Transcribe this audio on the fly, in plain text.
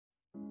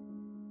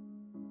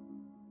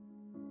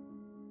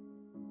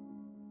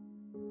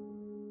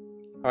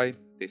Hi,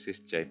 this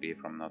is JP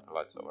from Not the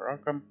Lights Over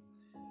Arkham.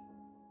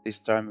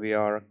 This time we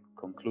are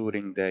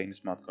concluding the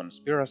Innsmouth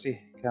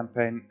Conspiracy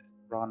campaign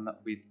run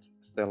with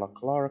Stella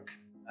Clark,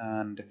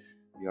 and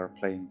we are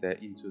playing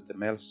into the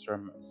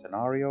Maelstrom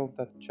scenario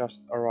that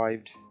just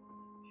arrived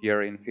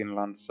here in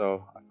Finland,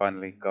 so I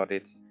finally got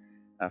it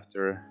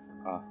after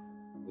a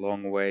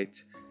long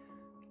wait.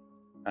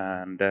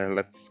 And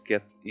let's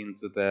get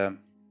into the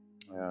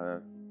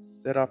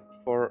setup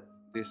for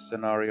this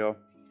scenario.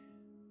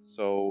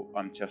 So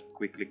I'm just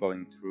quickly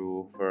going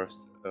through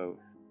first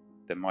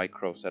the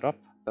micro setup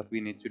that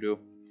we need to do.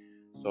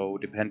 So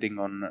depending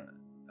on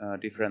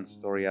different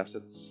story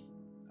assets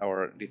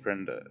or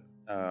different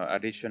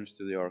additions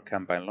to your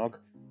campaign log,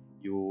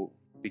 you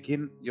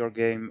begin your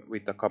game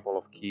with a couple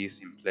of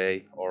keys in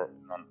play, or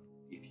none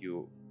if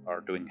you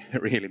are doing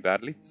really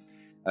badly.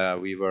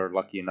 We were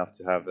lucky enough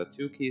to have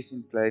 2 keys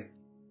in play,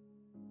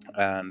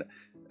 and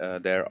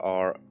there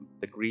are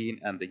the green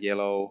and the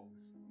yellow,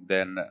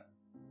 then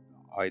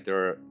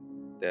either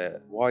the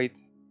white,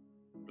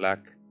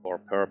 black or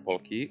purple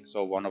key.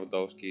 So one of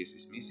those keys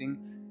is missing.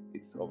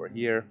 It's over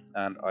here,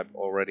 and I've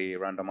already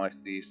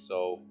randomized these,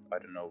 so I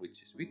don't know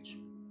which is which.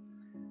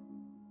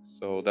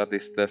 So that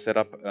is the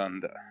setup,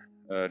 and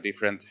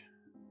different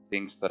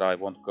things that I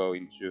won't go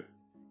into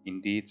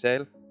in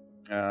detail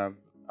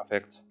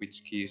affect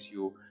which keys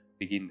you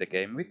begin the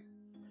game with.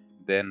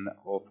 Then,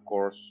 of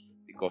course,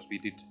 because we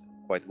did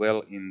quite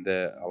well in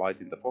the Light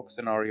in the Fog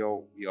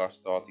scenario, we are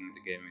starting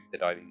the game with the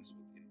diving suit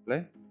in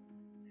play.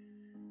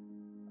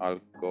 I'll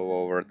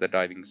go over the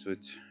diving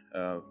suit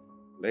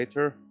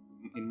later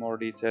in more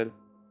detail.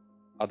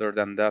 Other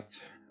than that,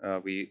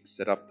 we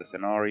set up the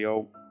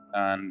scenario,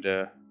 and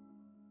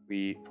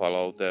we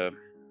follow the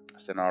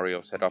scenario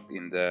setup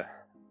in the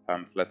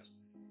pamphlet.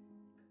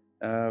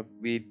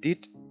 We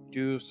did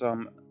do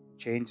some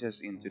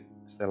changes into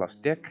Stella's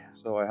deck,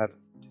 so I had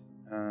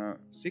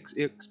 6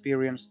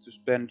 experience to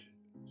spend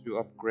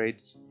 2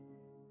 upgrades.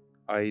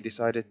 I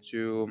decided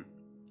to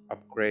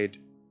upgrade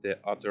the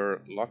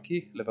other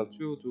lucky level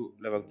 2 to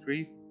level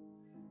 3.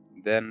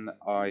 Then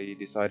I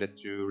decided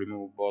to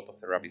remove both of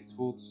the rabbit's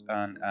hooves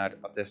and add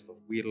a test of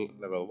will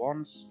level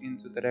 1s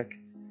into the deck.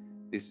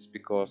 This is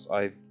because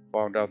I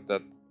found out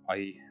that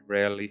I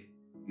rarely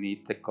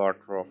need the card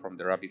draw from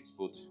the rabbit's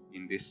foot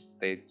in this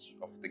stage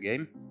of the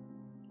game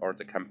or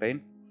the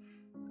campaign,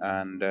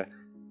 and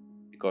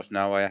because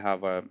now I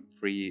have a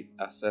free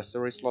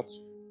accessory slot,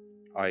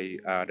 I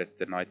added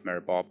the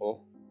Nightmare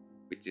Bauble,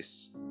 which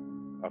is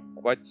a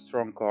quite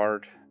strong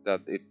card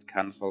that it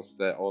cancels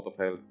the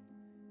autofail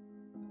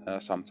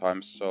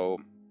sometimes, so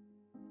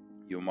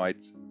you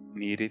might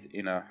need it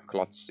in a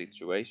clutch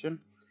situation.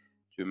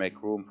 To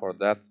make room for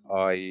that,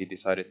 I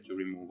decided to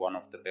remove one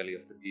of the Belly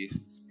of the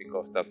Beasts,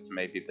 because that's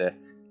maybe the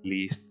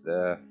least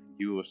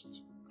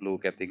used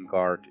clue-getting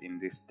card in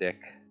this deck.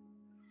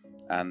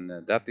 And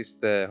that is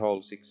the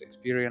whole 6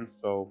 experience,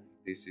 so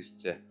this is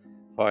the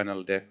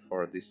final deck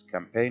for this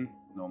campaign.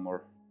 No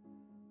more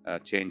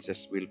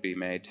changes will be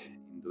made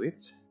into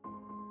it.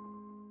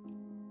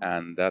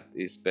 And that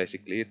is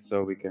basically it,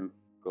 so we can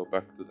go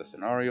back to the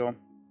scenario.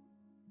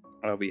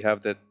 We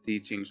have the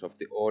teachings of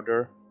the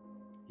order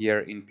here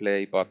in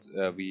play, but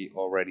we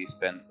already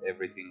spent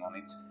everything on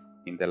it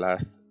in the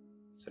last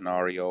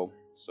scenario,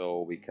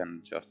 so we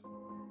can just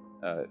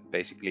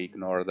basically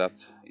ignore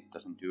that. It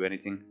doesn't do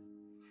anything.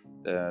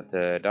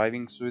 The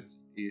diving suit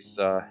is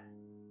a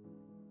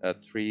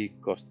 3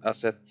 cost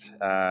asset,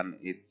 and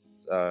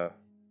it's a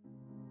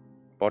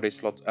body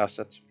slot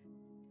asset.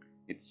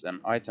 It's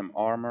an item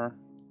armor.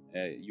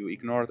 You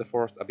ignore the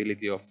forced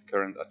ability of the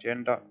current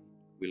agenda.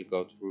 We'll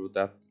go through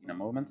that in a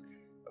moment.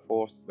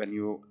 Forced,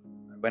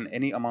 when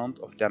any amount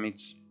of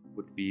damage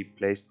would be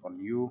placed on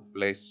you,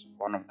 place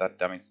 1 of that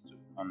damage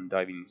on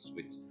diving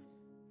suit.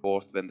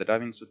 Forced, when the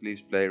diving suit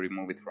leaves play,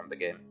 remove it from the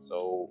game.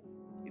 So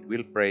it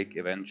will break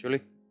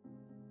eventually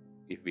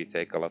if we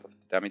take a lot of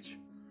damage.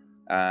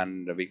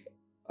 And we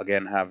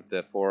again have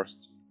the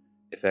forced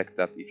effect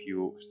that if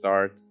you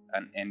start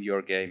and end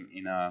your game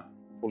in a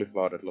fully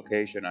flooded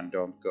location and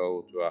don't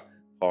go to a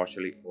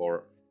partially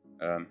or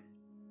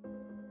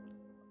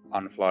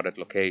unflooded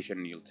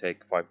location, you'll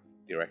take 5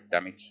 direct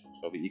damage.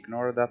 So we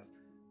ignore that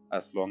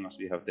as long as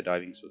we have the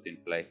diving suit in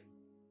play.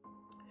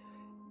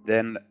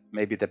 Then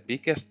maybe the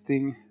biggest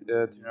thing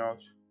to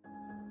note,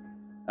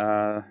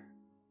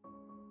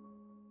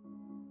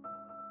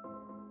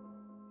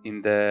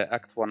 in the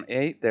Act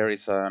 1A there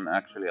is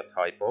actually a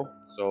typo.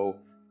 So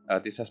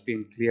this has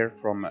been cleared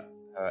from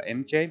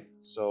MJ.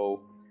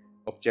 So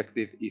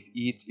objective: if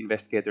each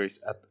investigator is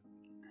at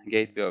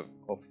gateway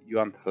of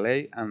Yuan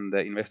Thalei and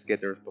the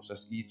investigators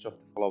possess each of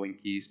the following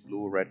keys: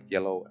 blue, red,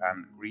 yellow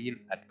and green,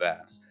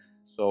 advance.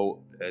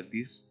 So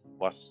this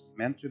was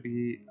meant to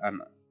be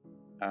an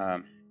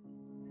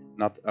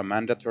not a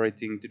mandatory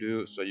thing to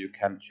do, so you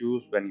can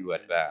choose when you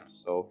advance.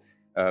 So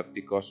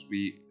because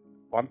we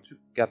want to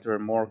gather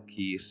more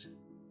keys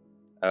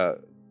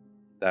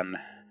than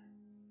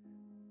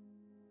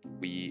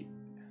we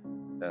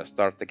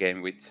start the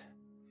game with,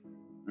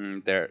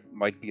 there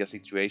might be a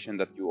situation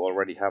that you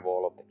already have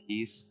all of the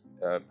keys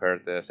per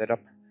the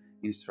setup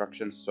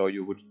instructions, so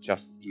you would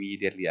just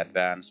immediately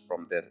advance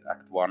from the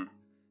Act 1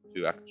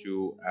 to Act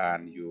 2,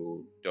 and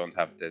you don't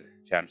have the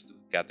chance to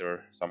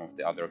gather some of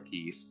the other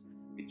keys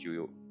which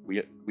you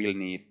will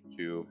need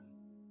to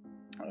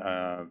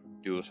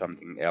do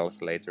something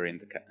else later in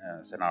the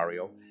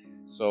scenario.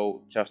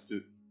 So just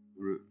to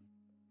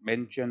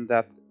mention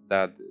that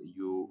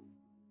you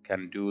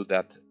can do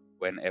that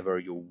whenever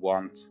you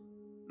want,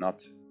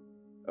 not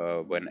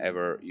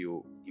whenever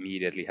you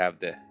immediately have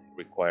the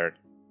required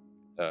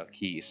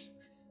keys.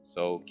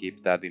 So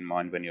keep that in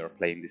mind when you're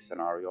playing this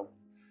scenario.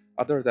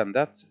 Other than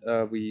that,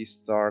 we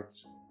start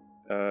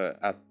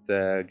at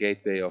the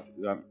gateway of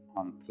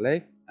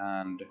Unravel,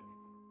 and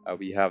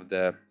we have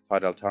the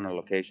tidal tunnel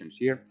locations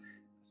here.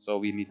 So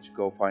we need to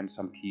go find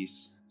some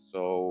keys.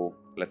 So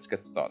let's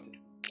get started.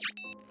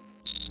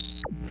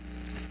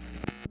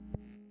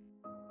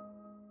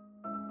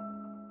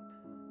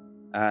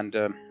 And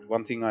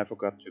one thing I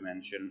forgot to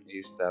mention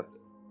is that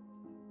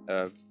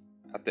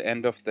at the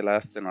end of the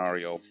last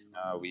scenario,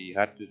 we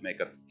had to make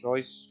a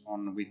choice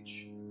on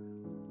which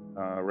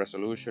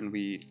resolution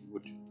we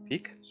would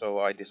pick. So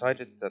I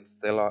decided that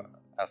Stella,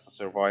 as a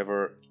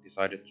survivor,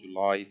 decided to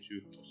lie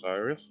to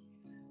Osiris.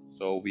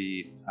 So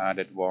we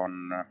added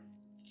one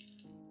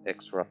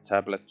extra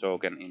tablet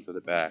token into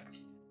the bag.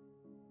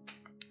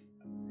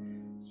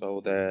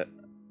 So the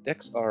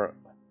decks are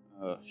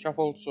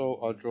shuffled, so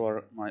I'll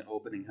draw my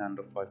opening hand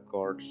of 5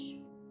 cards.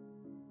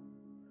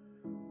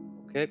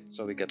 Okay,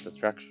 so we get the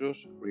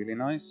tracksuits, really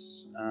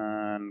nice,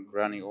 and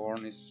Granny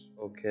Orn is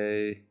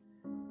okay.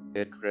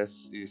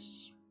 Headdress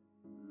is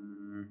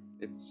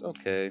it's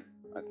okay,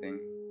 I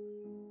think.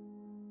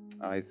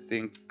 I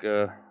think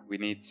we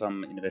need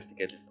some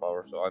investigative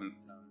power, so I'm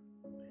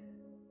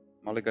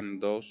mulliganing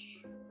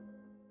those.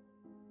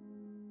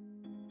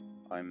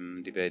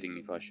 I'm debating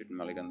if I should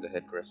mulligan the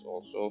headdress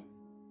also.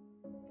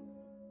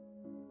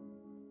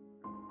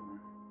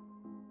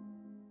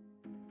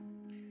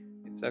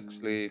 It's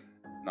actually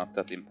not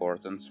that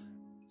important,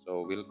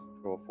 so we'll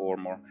draw 4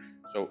 more.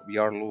 So we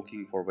are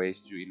looking for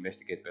ways to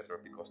investigate better,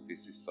 because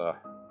this is a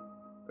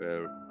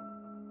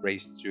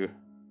race to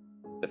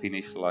the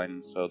finish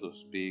line, so to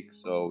speak,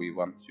 so we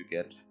want to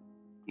get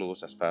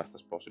clues as fast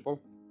as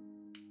possible.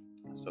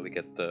 So we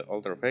get the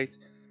Altar of Fate,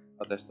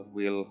 a test of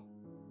will,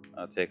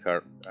 take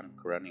her and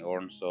Granny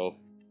Orn, so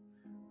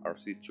our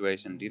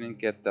situation didn't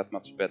get that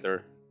much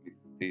better with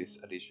these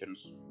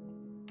additions.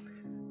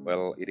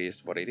 Well, it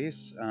is what it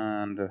is,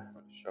 and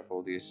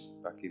shuffle this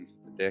back into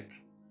the deck.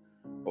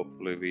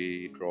 Hopefully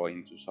we draw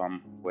into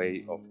some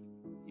way of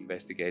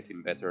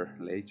investigating better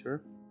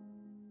later.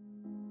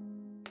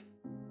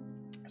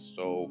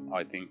 So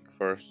I think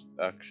first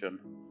action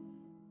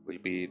will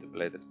be to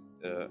play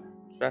the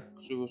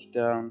tracksuits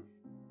down,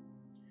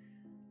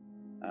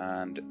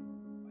 and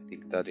I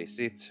think that is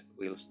it.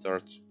 We'll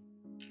start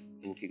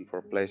looking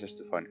for places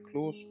to find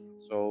clues.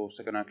 So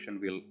second action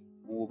will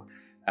move,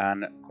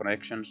 and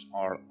connections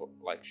are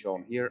like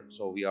shown here,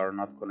 so we are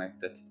not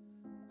connected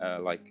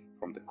like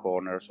from the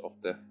corners of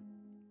the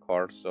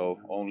card, so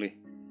only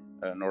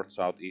north,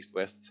 south, east,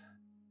 west.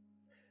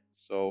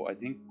 So I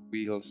think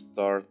we'll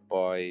start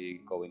by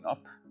going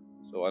up,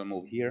 so I'll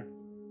move here,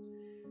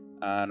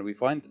 and we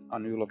find a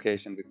new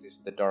location, which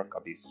is the Dark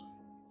Abyss.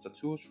 It's a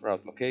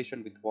 2-shroud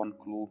location with 1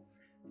 clue.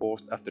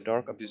 Paused after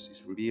Dark Abyss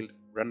is revealed,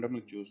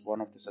 randomly choose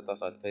one of the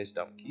set-aside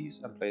face-down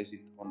keys and place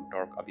it on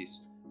Dark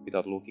Abyss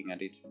without looking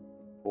at it.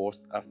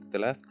 Paused after the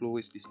last clue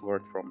is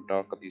discovered from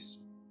Dark Abyss.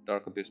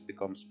 Dark Abyss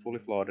becomes fully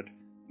flooded.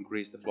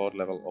 Increase the flood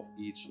level of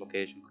each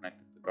location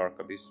connected to Dark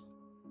Abyss.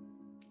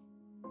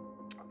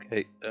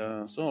 Okay,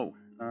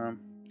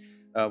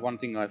 one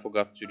thing I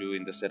forgot to do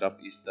in the setup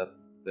is that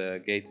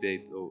the gateway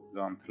to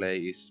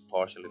Unravel is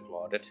partially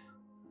flooded.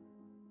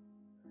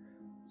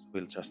 So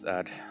we'll just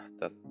add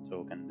that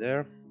token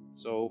there.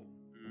 So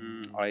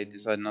I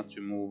decide not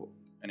to move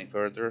any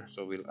further,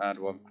 so we'll add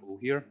 1 clue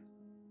here,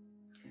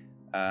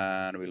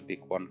 and we'll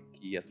pick 1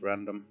 key at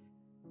random.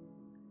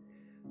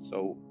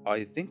 So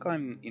I think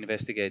I'm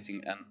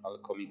investigating, and I'll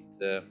commit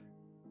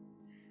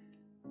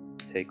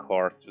take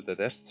heart to the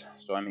test.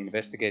 So I'm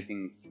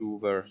investigating 2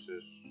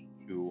 versus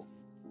 2.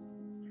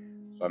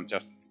 So I'm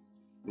just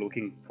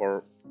looking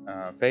for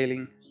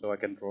failing, so I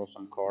can draw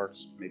some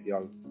cards. Maybe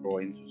I'll draw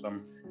into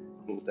some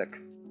clue deck.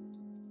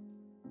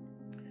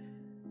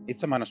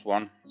 It's a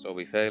 -1, so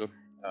we fail.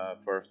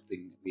 First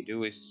thing we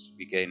do is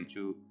we gain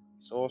 2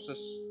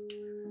 resources.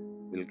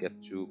 We'll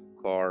get 2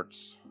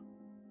 cards.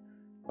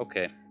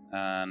 Okay,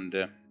 and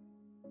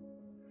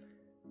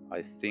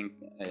I think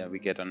we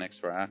get an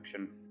extra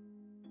action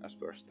as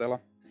per Stella.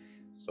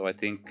 So I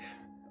think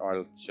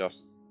I'll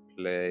just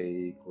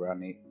play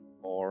Granny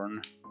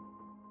Orn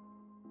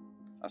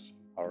as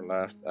our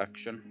last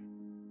action,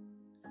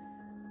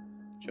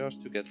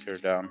 just to get her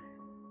down.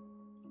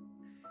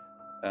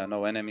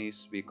 No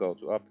enemies, we go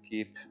to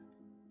upkeep.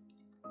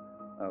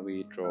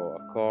 We draw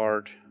a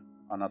card,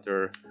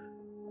 another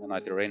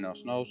Night Rain or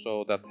Snow,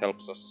 so that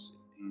helps us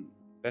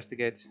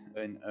investigate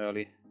in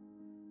early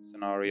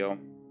scenario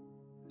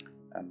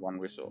and 1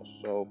 resource.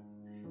 So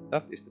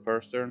that is the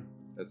first turn.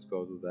 Let's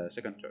go to the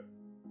second turn.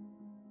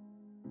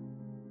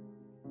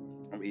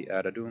 We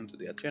add a doom to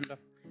the agenda.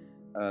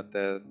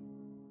 The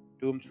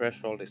doom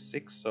threshold is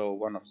 6, so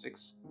 1 of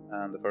 6,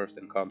 and the first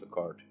encounter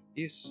card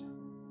is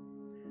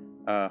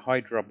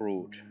Hydra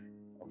Brood.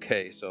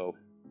 Okay, so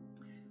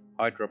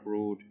Hydra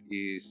Brood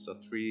is a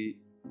 3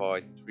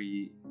 fight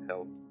 3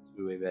 health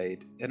to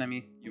evade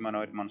enemy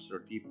humanoid monster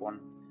deep 1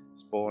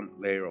 spawn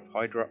layer of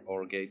Hydra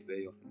or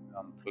gateway of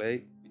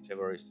clay,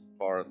 whichever is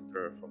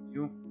farther from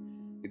you.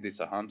 It is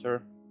a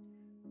hunter.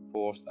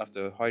 Forced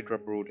after Hydra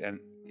Brood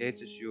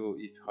engages you,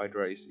 if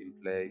Hydra is in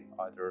play,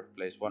 either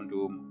place 1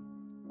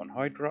 doom on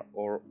Hydra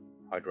or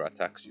Hydra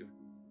attacks you.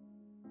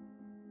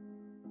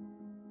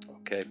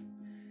 Okay,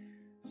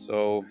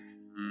 so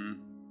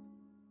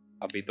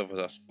a bit of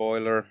a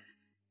spoiler.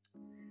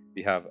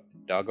 We have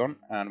Dagon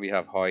and we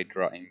have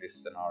Hydra in this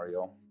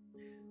scenario,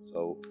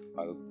 so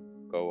I'll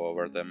go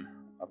over them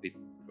a bit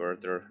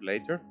further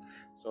later.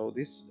 So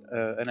this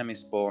enemy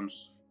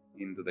spawns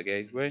into the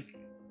gateway.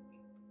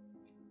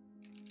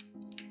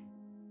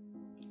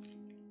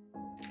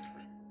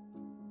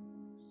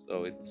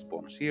 So it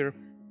spawns here.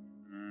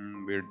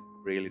 We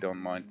really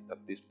don't mind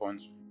at this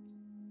point.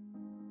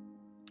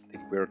 I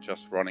think we're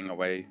just running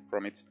away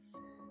from it.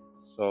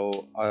 So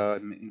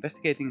I'm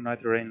investigating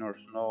neither rain nor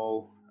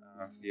snow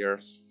here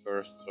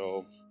first,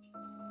 so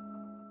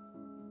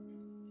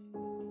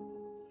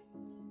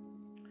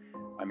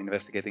I'm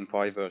investigating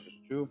 5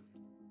 versus 2.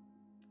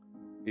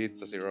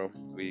 It's a 0,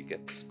 we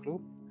get this clue.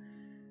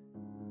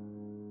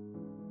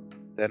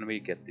 Then we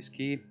get this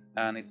key,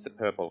 and it's the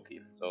purple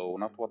key. So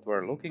not what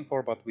we're looking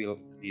for, but we'll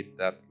need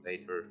that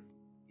later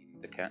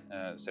in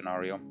the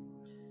scenario.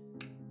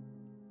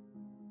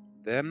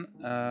 Then,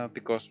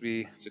 because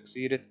we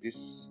succeeded,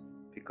 this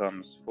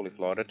becomes fully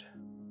flooded.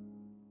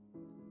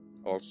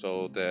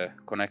 Also, the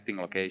connecting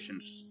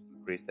locations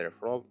increase their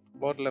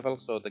flood level,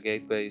 so the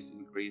gateway is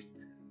increased.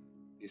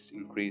 This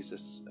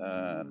increases,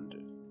 and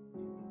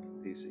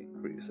this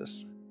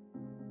increases.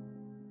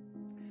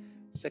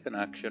 Second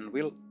action,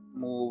 we'll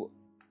move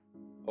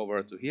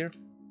over to here.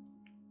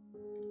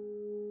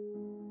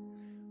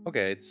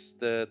 Okay, it's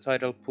the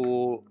tidal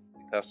pool.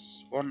 It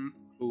has 1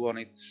 clue on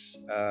it,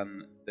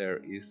 and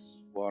there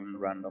is 1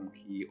 random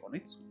key on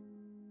it.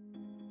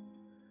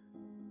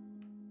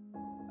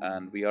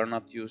 And we are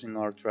not using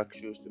our track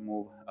shoes to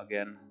move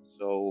again,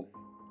 so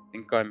I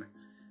think I'm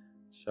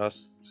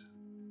just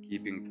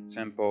keeping the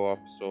tempo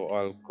up, so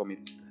I'll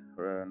commit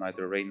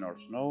neither rain nor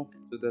snow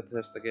to the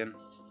test again.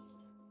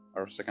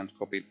 Our second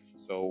copy,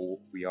 so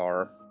we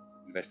are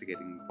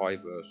investigating 5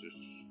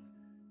 versus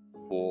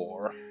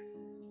 4.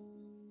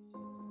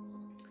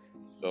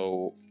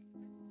 So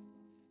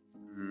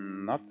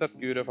not that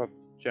good of a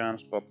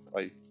chance, but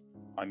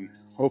I'm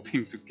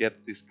hoping to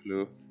get this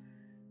clue.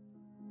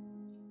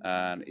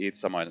 And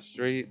it's a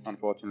 -3.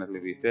 Unfortunately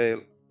we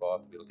fail,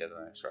 but we'll get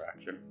an extra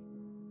action.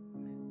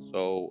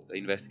 So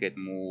investigate,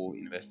 move,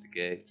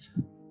 investigate.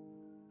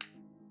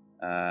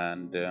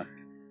 And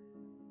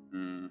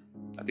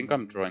I think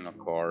I'm drawing a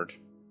card.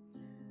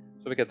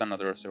 So we get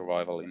another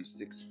survival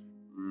instincts.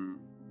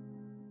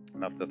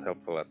 Not that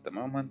helpful at the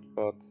moment,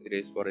 but it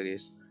is what it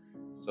is.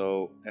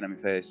 So enemy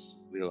phase,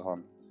 we'll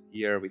hunt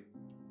here with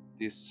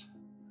this.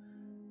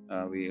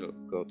 We'll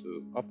go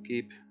to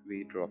upkeep,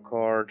 we draw a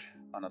card,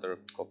 another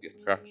copy of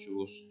track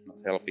shoes,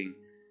 not helping,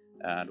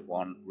 and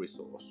 1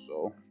 resource.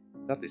 So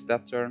that is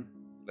that turn.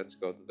 Let's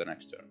go to the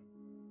next turn.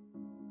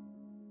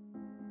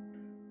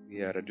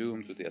 We add a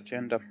doom to the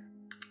agenda.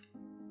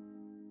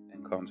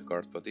 Encounter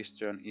card for this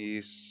turn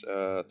is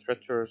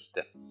Treacherous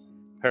Depths.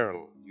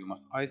 Peril. You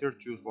must either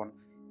choose 1,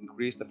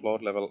 increase the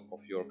flood level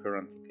of your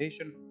current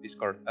location,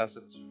 discard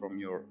assets from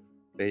your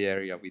play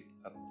area with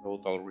a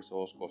total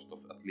resource cost of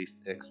at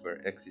least X,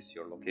 where X is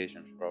your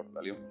location shroud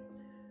value.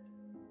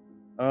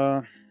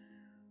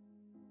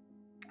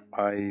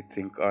 I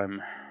think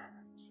I'm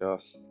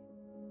just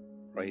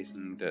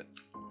raising the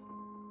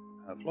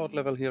flood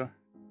level here.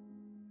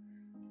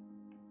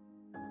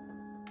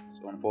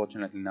 So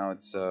unfortunately now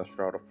it's a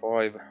shroud of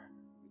 5,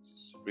 which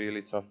is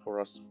really tough for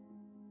us.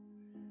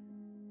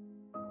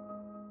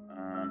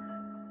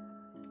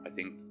 I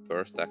think the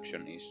first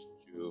action is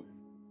to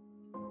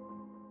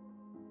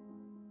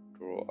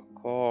draw a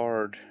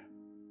card.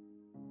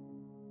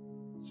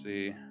 Let's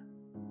see.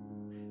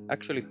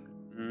 Actually,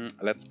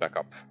 let's back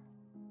up.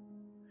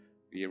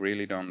 We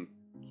really don't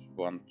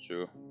want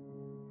to.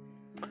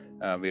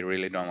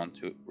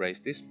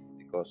 Raise this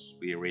because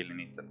we really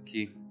need that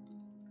key.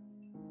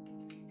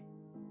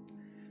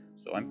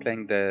 So I'm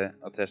playing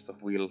a test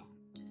of will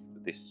to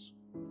this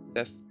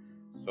test.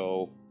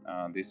 So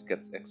this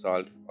gets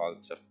exiled. I'll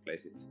just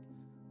place it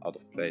out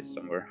of place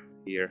somewhere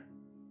here.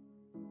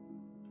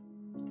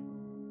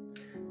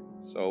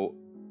 So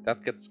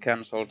that gets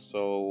cancelled.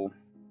 So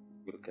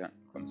we'll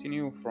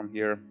continue from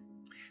here.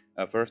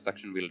 First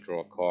action, we'll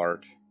draw a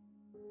card.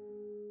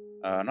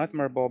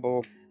 Nightmare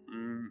Bauble.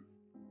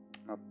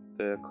 Not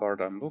the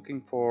card I'm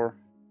looking for.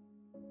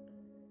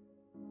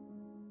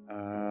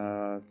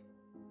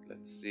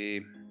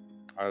 see.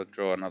 I'll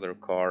draw another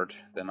card,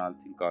 then I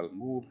think I'll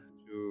move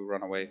to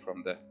run away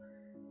from the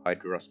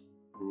Hydra's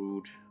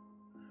brood.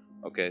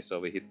 Okay, so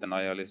we hit the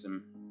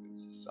nihilism, which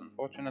is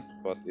unfortunate,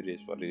 but it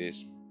is what it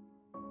is.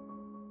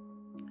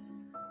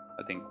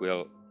 I think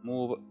we'll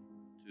move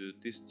to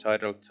this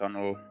tidal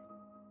tunnel,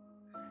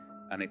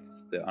 and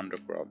it's the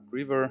underground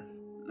river.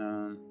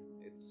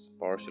 It's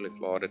partially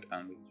flooded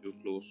and with 2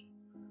 clues.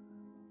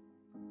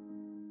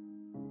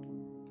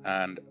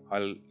 And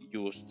I'll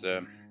use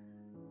the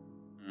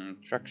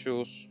track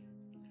shoes,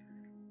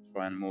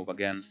 try and move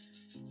again.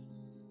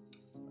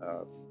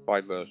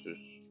 5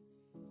 versus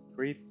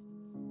 3.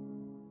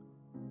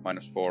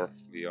 -4,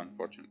 we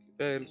unfortunately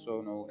fail,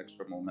 so no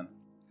extra movement.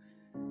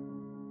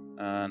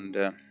 And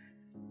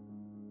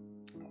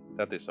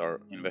that is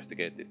our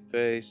investigative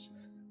phase.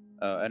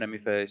 Enemy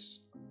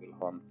phase, we'll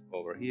hunt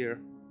over here.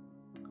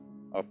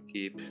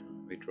 Upkeep,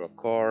 we draw a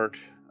card.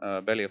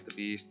 Belly of the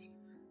beast.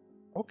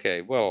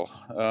 Okay, well,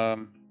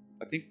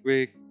 I think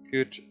we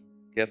could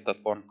get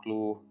that 1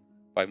 clue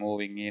by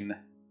moving in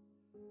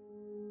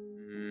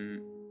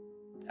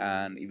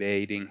and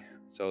evading,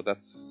 so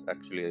that's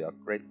actually a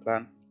great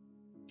plan.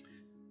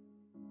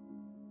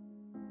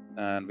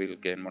 And we'll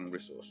gain 1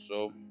 resource,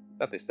 so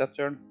that is that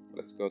turn.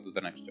 Let's go to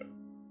the next turn.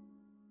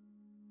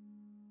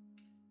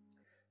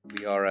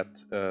 We are at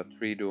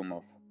 3 doom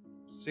of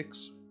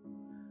 6.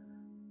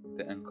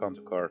 The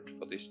encounter card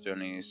for this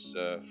turn is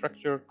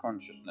Fractured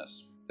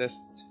Consciousness.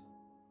 Test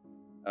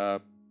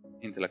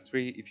Intellect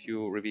 3. If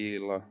you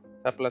reveal a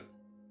tablet,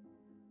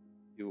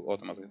 you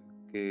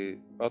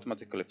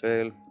automatically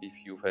fail.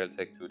 If you fail,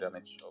 take 2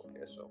 damage.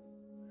 Okay, so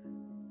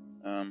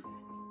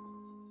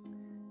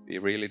we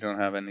really don't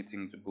have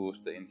anything to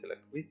boost the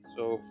intellect with,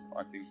 so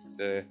I think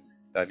the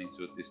diving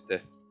suit is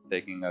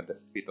taking a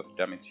bit of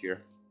damage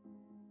here.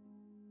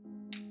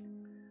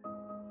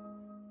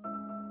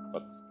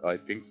 But I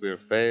think we'll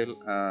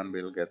fail and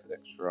we'll get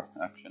extra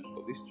actions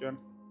for this turn.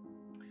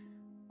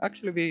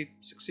 Actually, we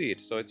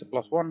succeed, so it's a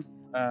 +1,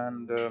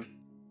 and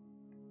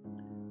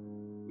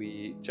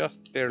we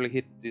just barely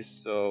hit this,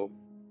 so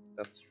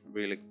that's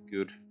really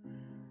good.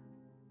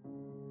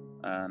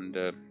 And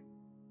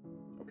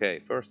okay,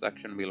 first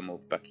action, we'll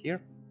move back here.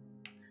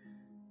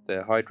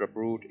 The Hydra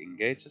brood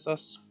engages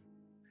us.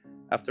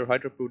 After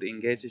Hydra brood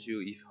engages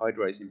you, if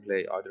Hydra is in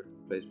play, either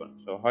plays 1.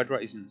 So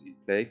Hydra isn't in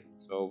play,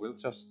 so we'll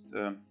just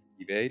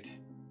evade.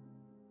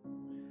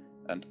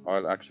 And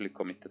I'll actually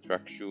commit the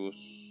track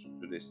shoes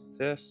to this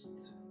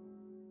test.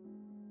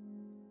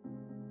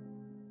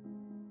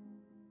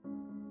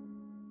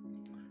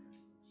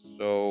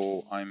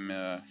 So I'm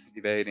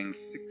evading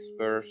 6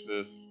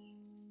 versus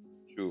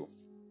 2.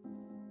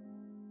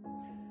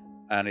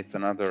 And it's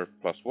another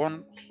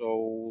 +1,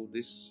 so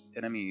this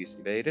enemy is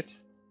evaded.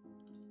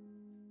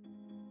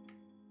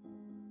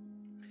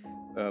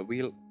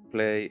 We'll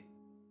play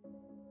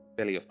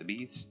Belly of the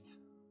Beast.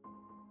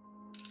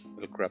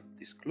 We'll grab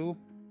this clue.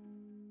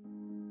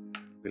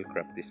 We'll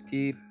grab this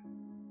key.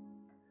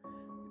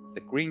 It's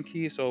the green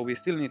key, so we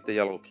still need the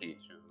yellow key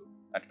to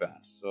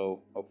advance.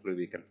 So hopefully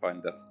we can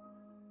find that.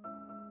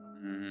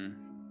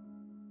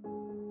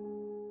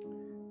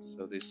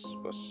 So this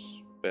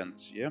was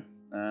spent, yeah.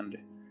 And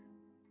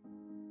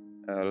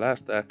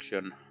last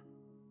action,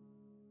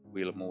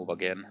 we'll move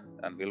again,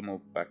 and we'll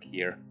move back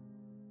here.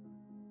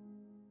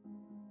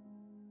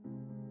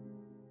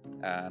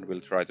 And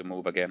we'll try to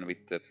move again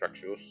with the track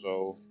shoes,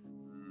 so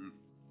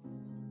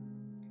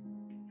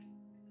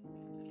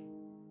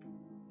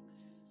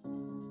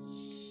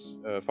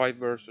 5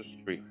 versus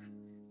 3.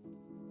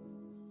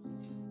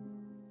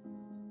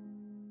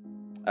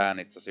 And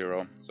it's a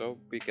 0, so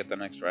we get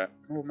an extra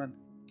movement.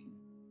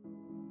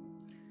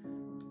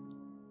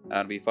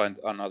 And we find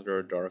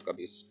another Dark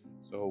Abyss.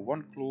 So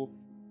 1 clue,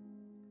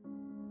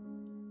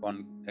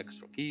 1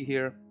 extra key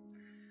here.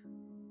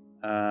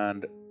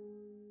 And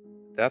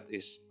that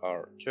is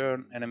our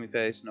turn. Enemy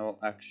phase, no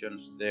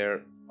actions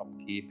there.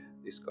 Upkeep,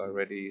 this guy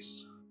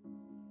readies.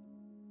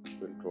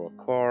 We'll draw a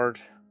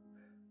card.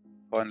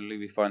 Finally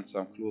we find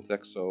some clue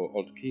text, so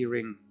old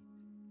keyring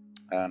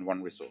and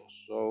 1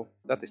 resource. So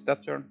that is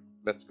that turn.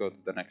 Let's go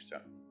to the next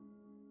turn.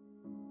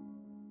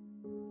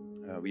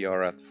 We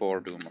are at 4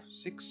 doom of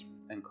 6.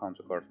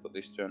 Encounter card for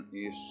this turn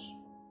is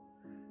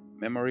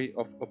Memory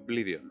of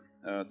Oblivion.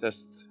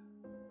 Test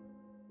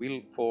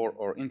Will 4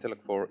 or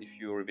Intellect 4. If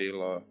you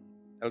reveal a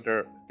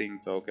Elder Thing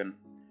token,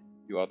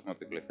 you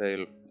automatically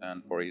fail,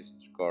 and for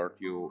each card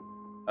you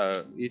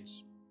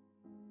each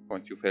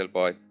point you fail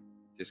by,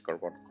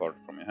 discard 1 card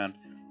from your hand.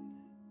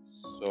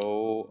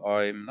 So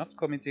I'm not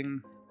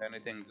committing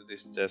anything to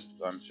this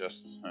test, I'm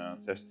just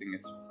testing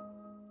it.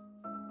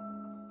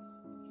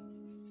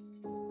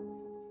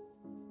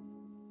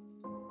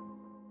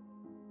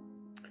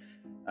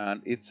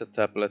 And it's a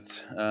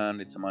tablet,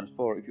 and it's a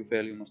 -4. If you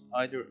fail, you must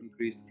either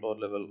increase the floor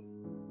level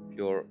of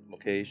your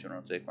location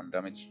or take 1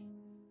 damage.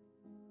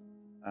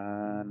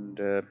 And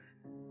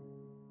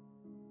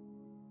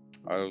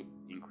I'll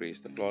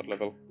increase the floor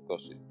level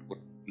because it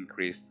would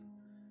increase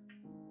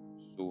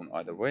soon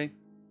either way.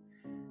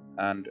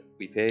 And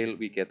we fail,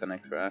 we get an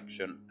extra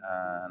action,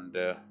 and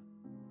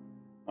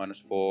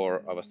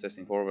 -4. I was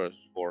testing 4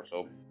 versus 4,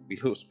 so we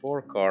lose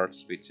 4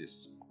 cards, which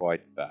is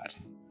quite bad.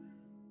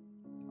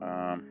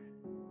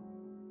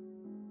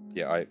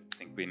 Yeah, I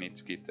think we need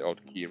to keep the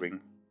old keyring.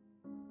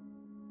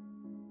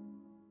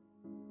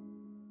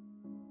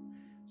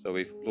 So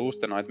we lose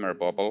the Nightmare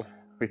Bubble,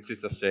 which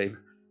is a shame.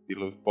 We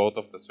lose both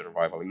of the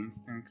Survival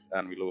Instincts,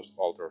 and we lose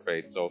Alter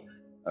Fate. So,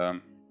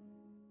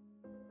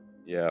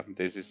 yeah,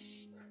 this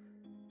is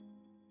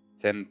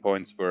 10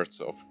 points worth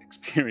of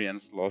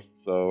experience lost,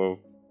 so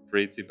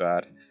pretty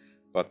bad.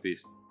 But we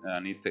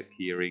need the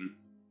keyring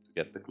to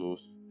get the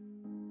clues.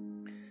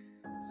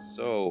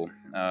 So,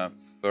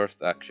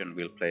 first action,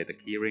 we'll play the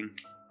keyring.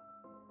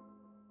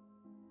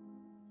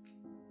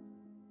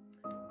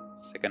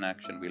 Second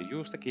action, we'll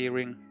use the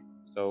keyring.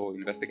 So,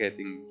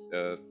 investigating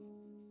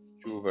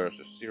 2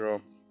 versus 0.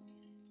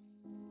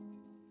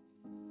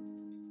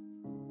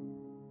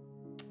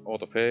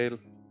 Auto fail.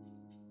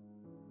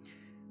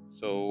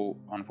 So,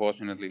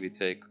 unfortunately, we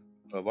take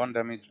 1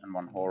 damage and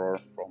 1 horror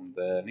from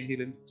the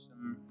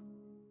nihilism.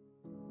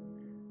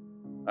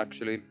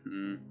 Actually,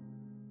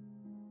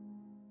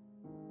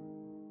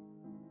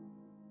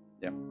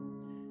 yeah.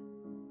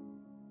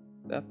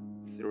 That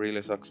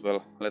really sucks.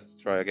 Well, let's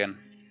try again.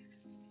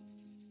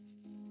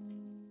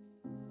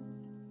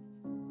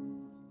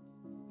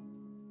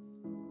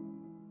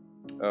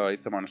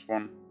 It's a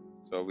 -1,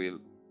 so we'll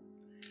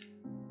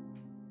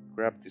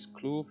grab this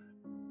clue.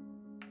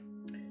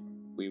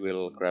 We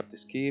will grab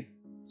this key.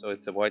 So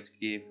it's a white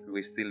key.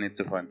 We still need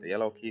to find the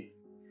yellow key.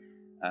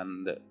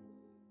 And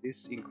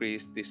this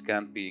increased, this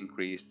can't be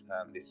increased,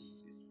 and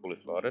this is fully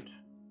flooded.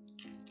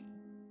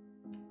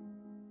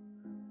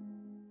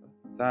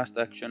 Last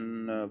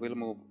action, we'll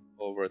move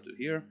over to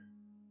here.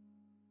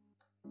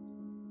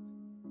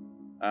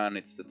 And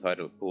it's the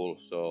title pool,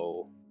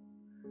 so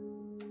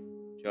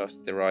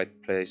just the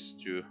right place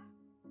to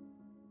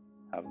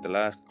have the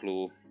last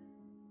clue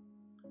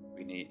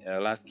we need,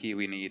 last key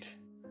we need,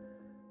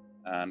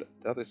 and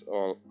that is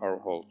all our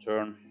whole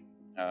turn.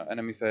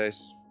 Enemy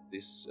phase,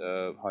 this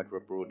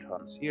Hydra Brood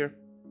hunts here.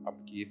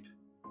 Upkeep,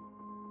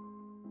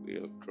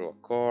 we'll draw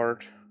a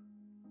card.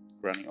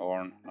 Granny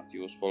Orn, not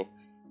useful.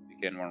 We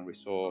gain 1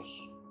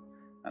 resource,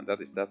 and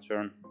that is that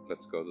turn.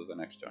 Let's go to the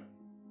next turn.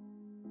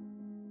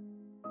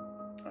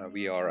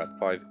 We are at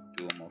 5,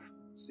 Doom of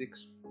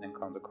 6.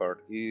 Encounter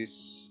card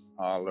is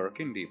a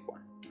Lurking Deep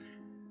One.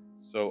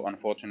 So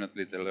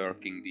unfortunately the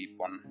Lurking Deep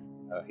One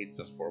hits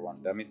us for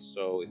 1 damage,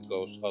 so it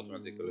goes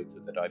automatically to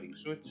the Diving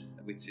Suit,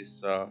 which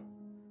is a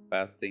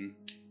bad thing.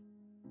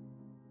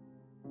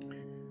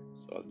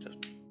 So I'll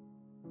just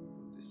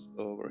put this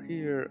over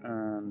here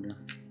and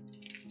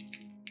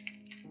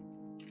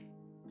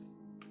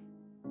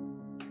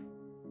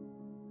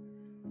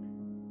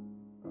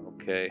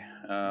okay,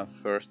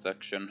 first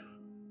action.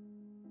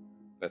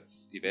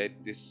 Let's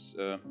evade this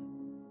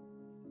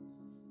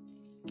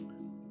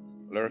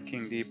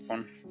Lurking Deep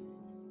One.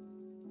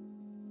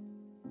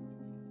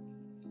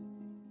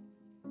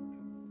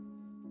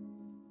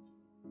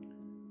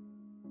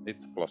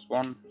 It's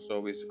 +1, so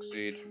we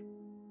succeed.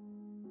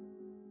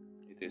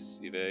 It is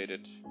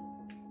evaded.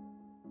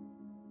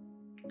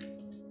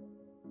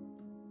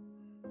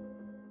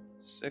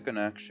 Second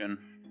action,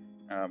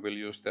 we'll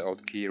use the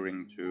old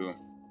keyring to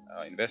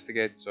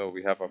investigate. So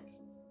we have a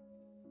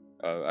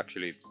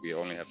actually we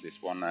only have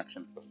this 1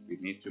 action, but we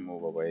need to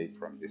move away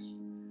from this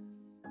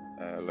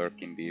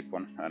Lurking Deep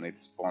One, and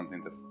it's spawned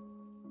in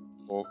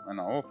an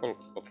awful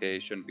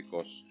location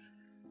because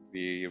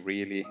we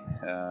really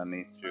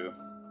need to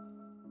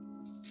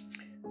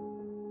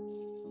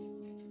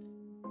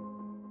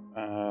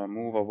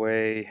move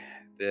away.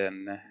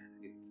 Then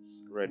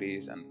it's ready,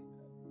 and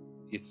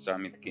each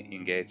time it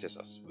engages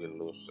us, we'll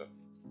lose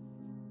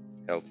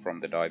help from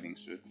the Diving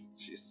Suit,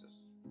 which is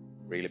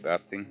a really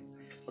bad thing.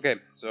 Okay,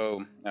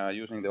 so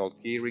using the old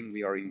keyring,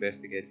 we are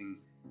investigating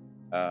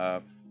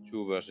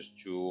 2 versus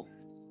 2.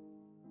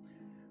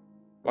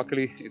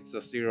 Luckily, it's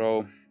a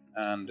 0,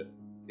 and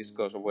this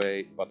goes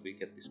away, but we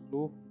get this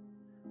clue,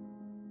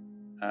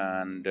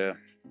 and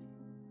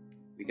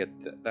we get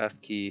the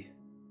last key,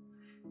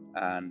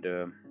 and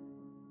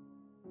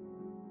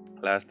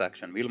last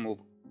action we'll move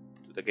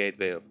to the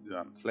gateway of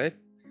Slave,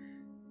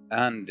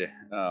 and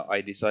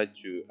I decide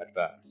to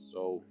advance.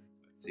 So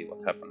let's see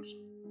what happens.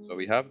 So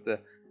we have the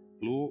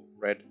blue,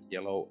 red,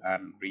 yellow,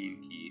 and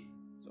green key,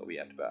 so we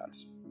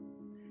advance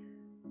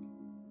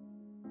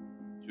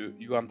to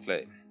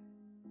Slave.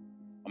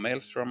 A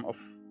maelstrom of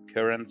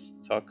currents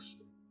tugs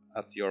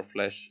at your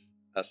flesh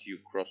as you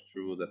cross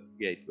through the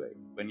gateway.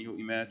 When you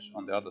emerge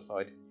on the other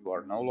side, you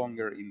are no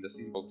longer in the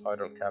simple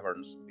tidal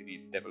caverns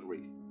beneath Devil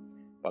Reef,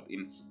 but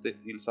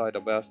inside a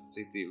vast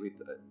city with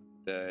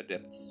the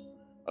depths,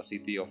 a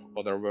city of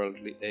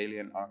otherworldly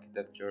alien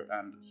architecture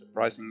and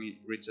surprisingly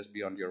riches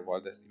beyond your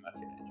wildest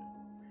imagination.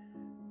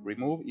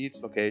 Remove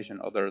each location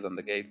other than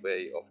the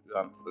gateway of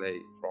Slay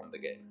from the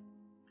game,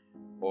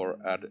 or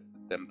add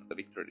them to the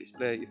victory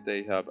display if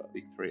they have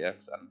victory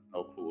X and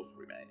no clues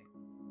remaining.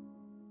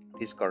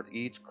 Discard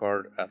each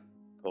card at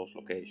those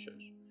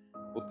locations.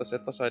 Put the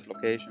set-aside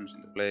locations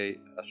into play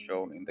as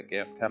shown in the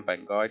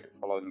campaign guide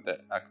following the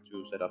Act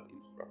 2 setup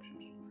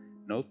instructions.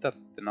 Note that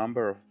the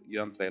number of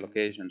Yuan-Tlay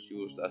locations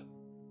used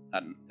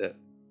and the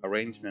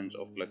arrangement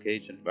of the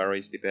location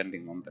varies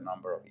depending on the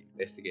number of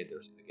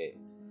investigators in the game.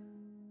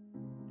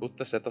 Put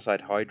the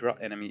set-aside Hydra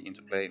enemy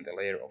into play in the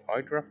lair of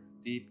Hydra.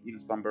 Deep in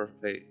slumber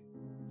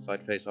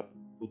side face up.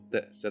 Put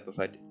the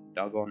set-aside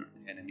Dagon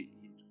enemy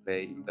into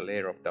play in the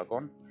lair of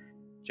Dagon.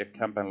 Check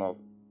campaign log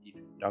if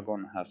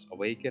Dagon has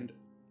awakened.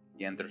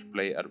 He enters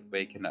play at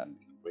awakened and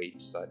in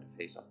rage side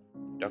face up.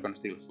 If Dagon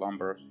still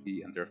slumbers,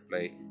 he enters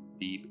play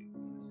deep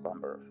in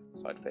slumber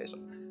side face up.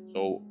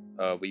 So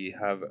we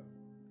have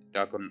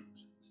Dagon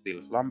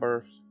still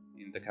slumbers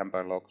in the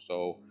campaign log,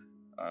 so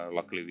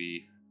luckily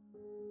we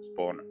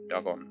spawn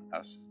Dagon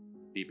as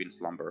deep in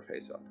slumber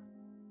face up.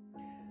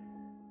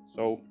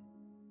 So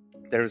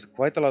there is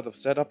quite a lot of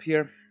setup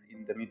here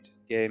in the mid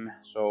game,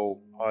 so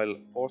I'll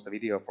pause the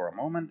video for a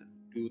moment,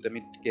 do the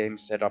mid game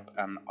setup,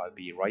 and I'll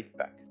be right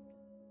back.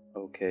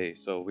 Okay,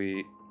 so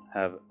we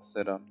have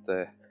set up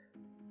the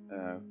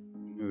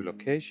new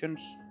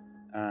locations,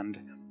 and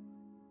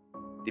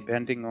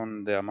depending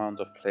on the amount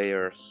of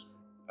players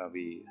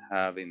we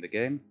have in the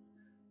game,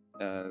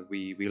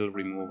 we will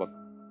remove a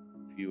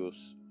few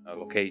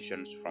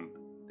locations from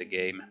the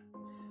game.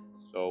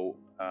 So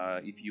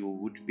if you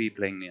would be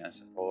playing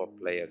as a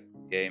 4-player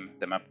game,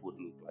 the map would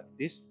look like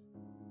this.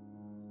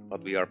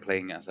 But we are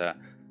playing as a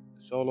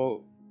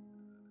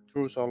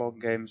true solo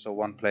game, so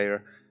 1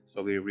 player.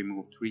 So we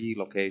remove 3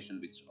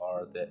 locations, which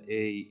are the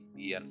A,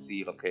 B, and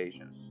C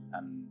locations,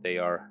 and they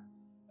are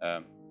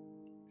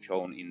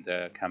shown in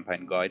the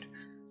campaign guide.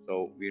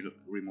 So we'll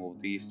remove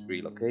these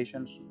 3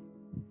 locations,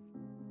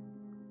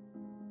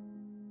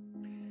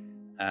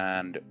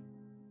 and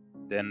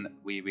then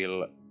we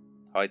will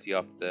tidy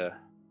up the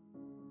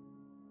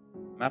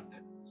map.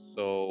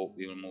 So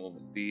we will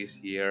move these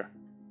here,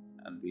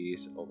 and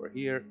these over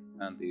here,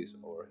 and these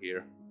over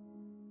here.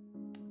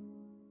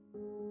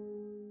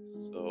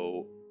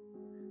 So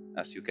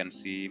as you can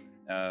see,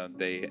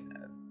 they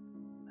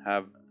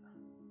have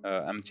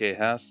MJ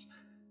has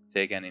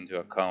taken into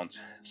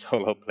account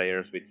solo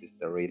players, which is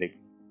a really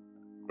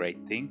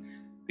great thing,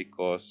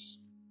 because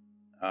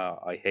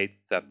I hate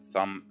that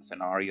some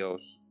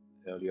scenarios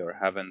earlier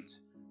haven't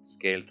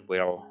scaled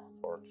well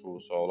for true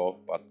solo,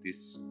 but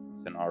this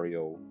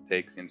scenario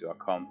takes into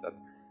account that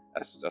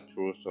as a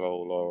true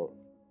solo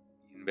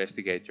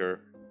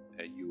investigator,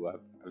 you have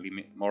a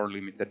more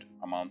limited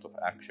amount of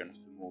actions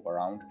to move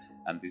around,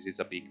 and this is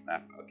a big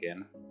map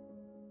again.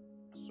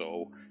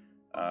 So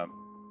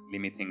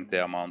limiting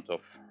the amount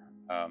of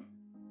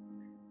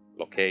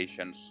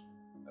locations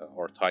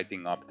or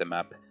tidying up the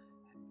map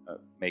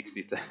makes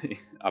it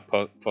a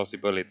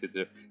possibility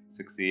to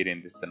succeed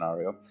in this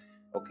scenario.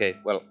 Okay,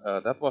 well,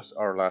 that was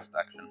our last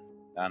action,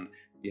 and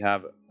we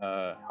have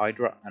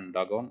Hydra and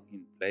Dagon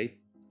in play.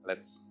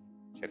 Let's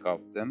check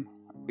out them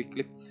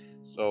quickly.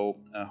 So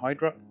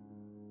Hydra,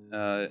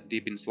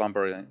 deep in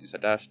slumber, is a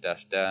dash.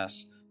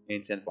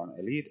 Ancient 1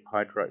 elite.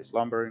 Hydra is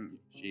slumbering.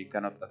 She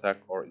cannot attack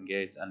or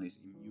engage and is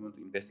immune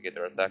to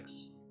investigator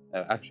attacks,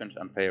 actions,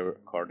 and player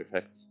card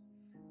effects.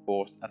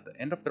 Forced at the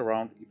end of the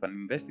round, if an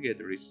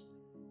investigator is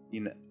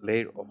in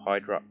lair of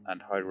Hydra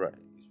and Hydra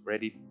is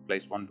ready,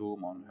 place 1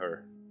 doom on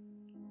her.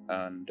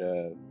 And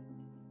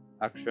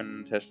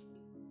action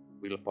test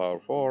willpower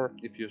 4.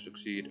 If you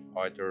succeed,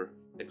 either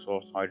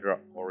exhaust Hydra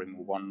or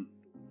remove 1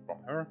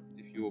 from her.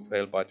 If you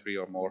fail by 3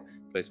 or more,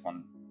 place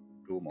 1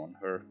 doom on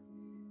her.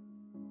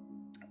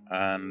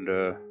 And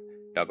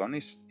Dagon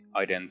is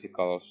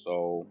identical,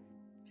 so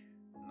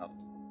not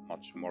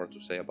much more to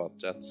say about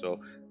that. So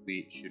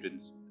we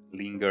shouldn't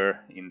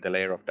linger in the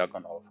lair of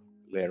Dagon or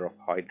lair of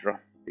Hydra,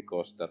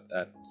 because that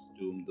adds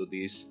doom to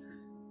these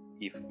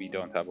if we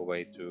don't have a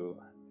way to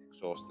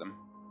exhaust them.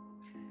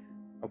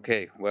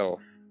 Okay, well,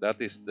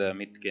 that is the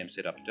mid-game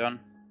setup done.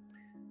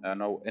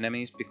 No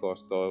enemies,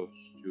 because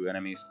those 2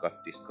 enemies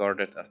got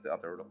discarded as the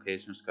other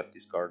locations got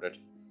discarded.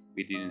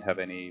 We didn't have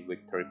any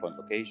victory point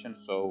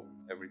locations, so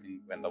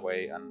everything went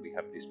away and we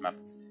have this map.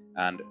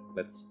 And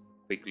let's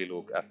quickly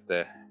look at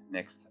the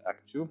next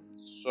Act 2.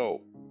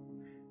 So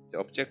the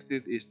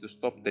objective is to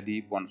stop the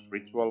Deep One's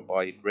ritual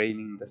by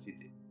draining the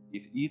city.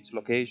 If each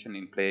location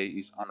in play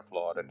is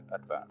unflooded,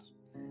 advance.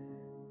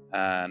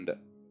 And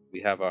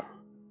we have a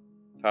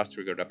fast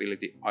triggered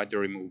ability, either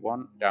remove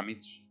 1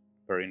 damage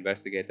per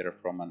investigator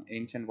from an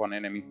Ancient 1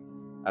 enemy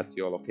at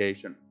your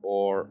location,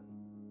 or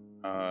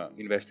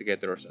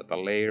investigators at a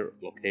lair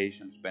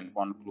location spend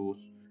 1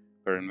 clues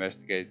per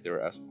investigator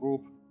as a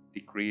group,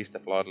 decrease the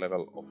flood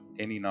level of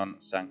any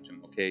non-sanctum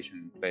location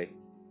in play.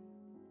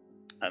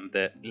 And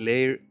the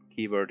lair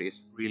keyword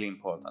is really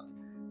important.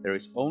 There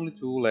is only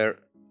 2 lair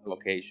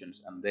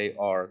locations, and they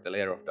are the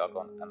lair of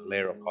Dagon and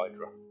lair of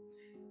Hydra.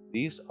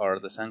 These are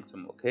the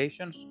sanctum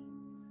locations.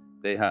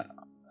 They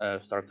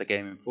start the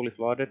game in fully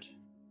flooded,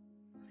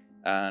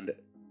 and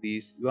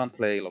these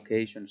Yuan-Tlay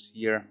locations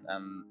here,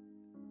 and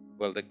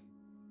well, the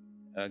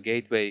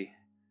gateway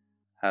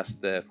has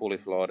the fully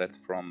flooded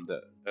from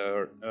the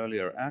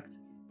earlier act,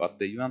 but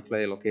the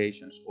Yuan-Clay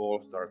locations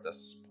all start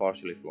as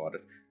partially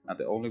flooded, and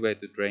the only way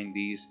to drain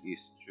these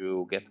is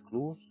to get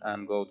clues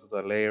and go to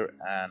the lair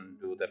and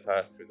do the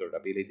fast triggered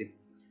ability.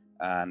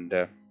 And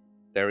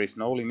there is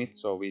no limit,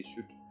 so we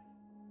should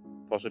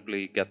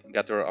possibly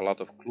gather a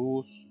lot of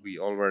clues. We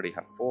already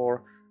have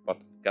 4,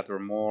 but gather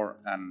more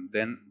and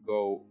then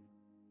go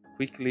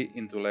quickly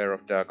into Lair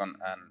of Dagon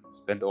and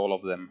spend all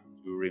of them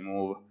to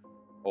remove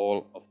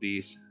all of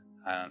these,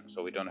 and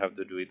so we don't have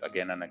to do it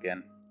again and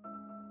again.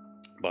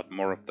 But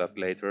more of that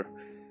later.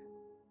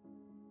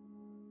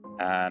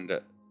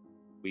 And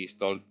we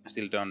still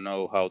don't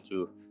know how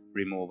to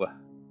remove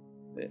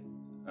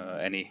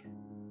any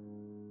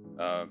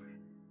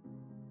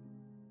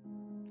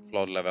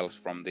flood levels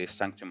from these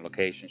Sanctum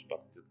locations,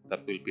 but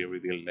that will be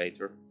revealed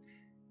later.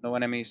 No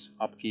enemies,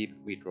 upkeep,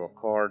 we draw a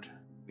card,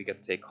 we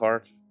get take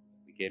heart,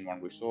 we gain 1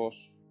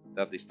 resource.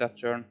 That is that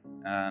turn,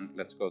 and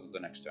let's go to the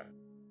next turn.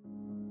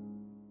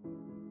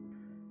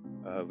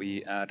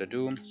 We add a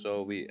doom,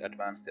 so we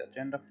advance the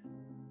agenda.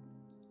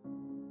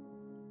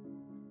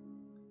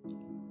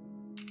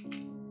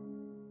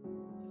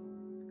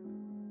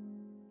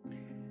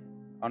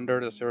 Under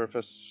the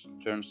surface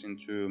turns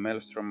into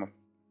Maelstrom of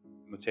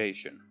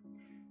mutation.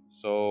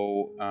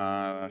 So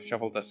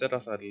shuffle the set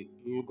aside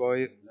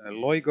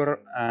Loigor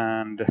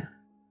and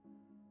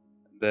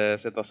the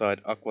set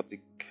aside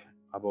aquatic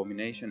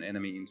abomination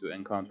enemy into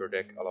encounter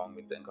deck along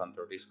with the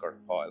encounter discard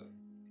pile.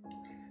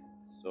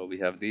 So we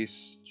have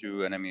these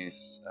 2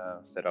 enemies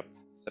set up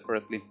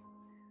separately.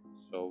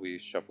 So we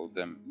shuffle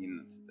them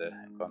in the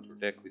encounter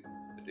deck with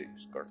the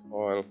discard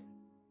pile.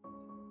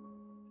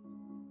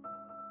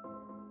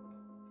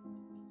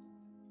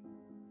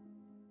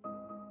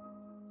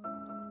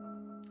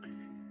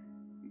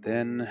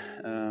 Then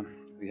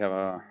we have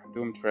a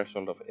doom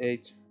threshold of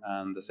 8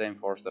 and the same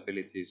for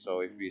stability.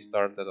 So if we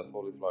start at a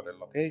fully flooded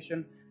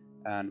location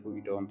and we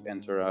don't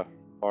enter a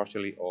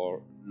partially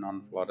or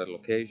non-flooded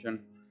location,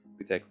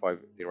 we take 5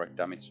 direct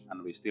damage,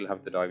 and we still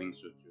have the diving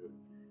suit to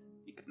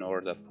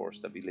ignore that for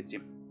stability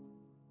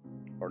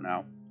for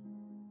now.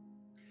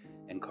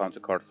 Encounter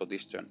card for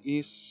this turn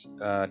is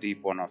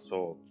Deep One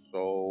Assault.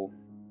 So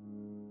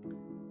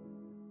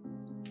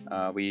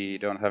we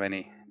don't have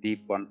any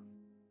Deep One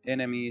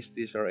enemies.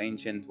 These are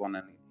Ancient One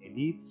and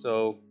Elite,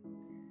 so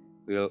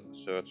we'll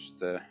search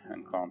the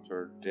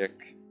encounter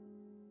deck,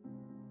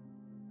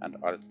 and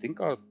I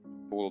think I'll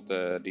pull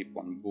the Deep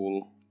One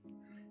Bull,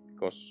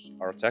 because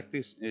our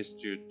tactic is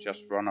to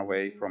just run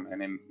away from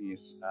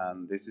enemies,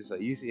 and this is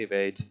an easy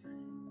evade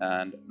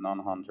and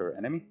non-hunter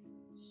enemy.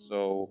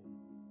 So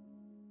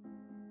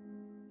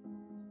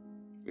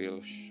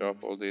we'll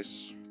shuffle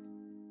this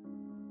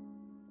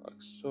like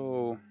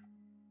so.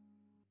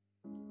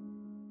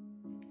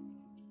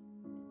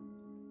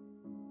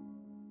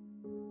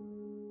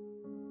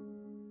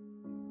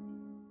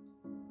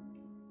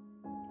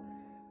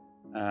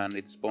 And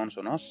it spawns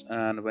on us,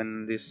 and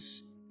when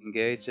this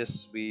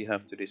engages we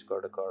have to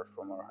discard a card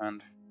from our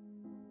hand,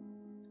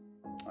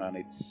 and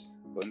it's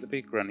going to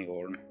be Granny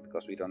Orn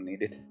because we don't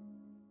need it.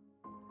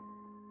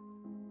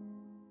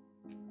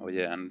 Oh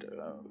yeah, and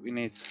we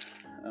need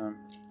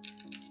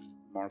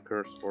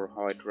markers for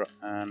Hydra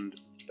and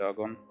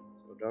Dagon.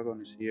 So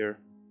Dagon is here,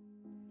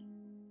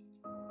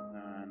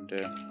 and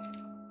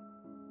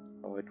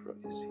Hydra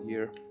is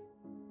here.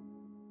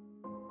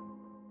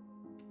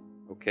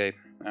 Okay,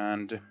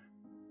 and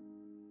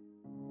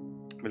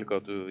we'll go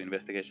to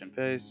investigation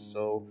phase.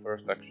 So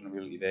first action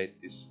will evade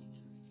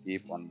this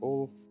Deep One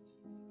Bull.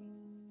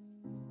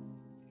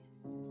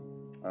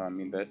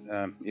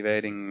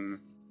 Evading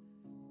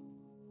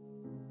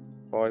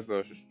 5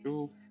 versus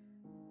 2.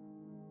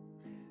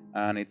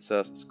 And it's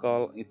a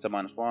skull, it's a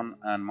 -1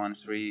 and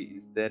 -3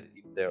 instead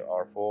if there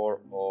are 4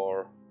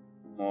 or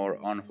more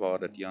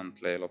unflooded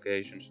Yuan-Clay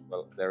locations.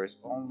 Well, there is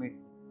only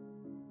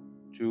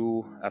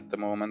 2 at the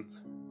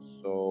moment,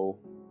 so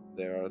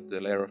there are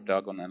the Lair of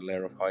Dagon and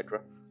Lair of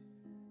Hydra.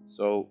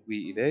 So we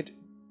evade,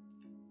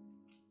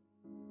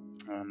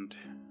 and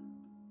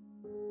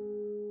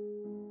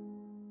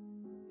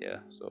yeah,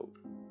 so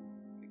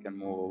we can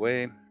move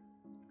away.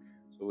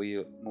 So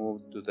we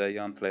move to the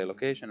Yuan-Clay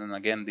location, and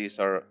again these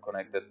are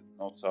connected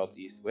north, south,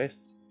 east,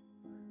 west.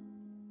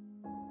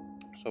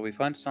 So we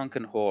find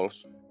sunken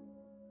halls,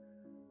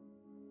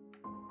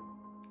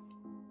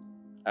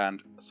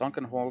 and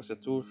sunken hall is a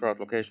 2-shard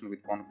location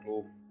with 1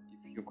 clue.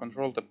 If you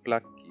control the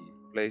black key,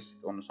 place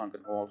it on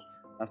sunken halls.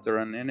 After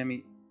an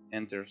enemy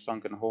enters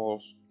sunken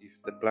halls,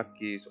 if the black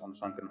key is on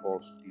sunken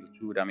halls, deal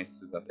 2 damage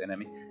to that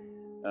enemy.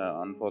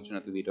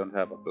 Unfortunately we don't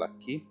have a black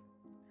key.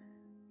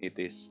 It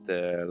is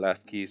the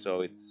last key,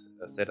 so it's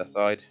set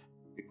aside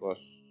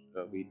because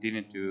we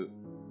didn't do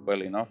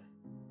well enough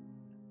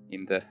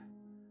in the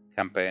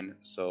campaign,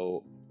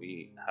 so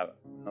we have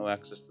no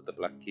access to the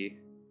black key.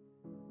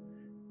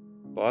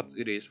 But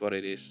it is what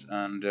it is,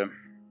 and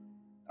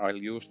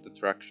I'll use the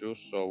track shoes,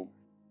 so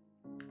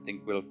I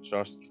think we'll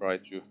just try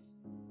to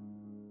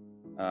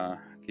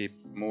keep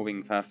moving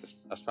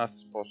as fast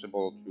as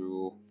possible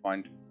to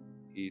find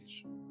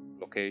each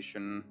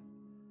location.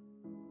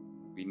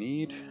 we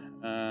need,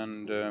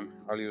 and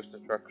I'll use the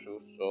track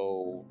shoes,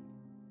 so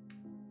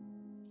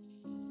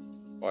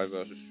 5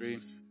 versus 3.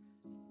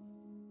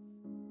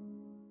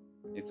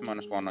 It's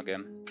 -1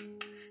 again.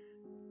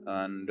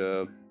 And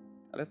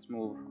let's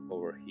move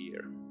over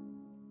here.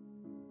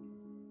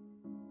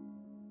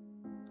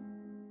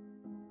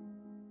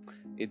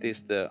 It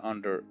is the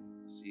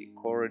undersea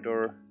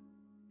corridor.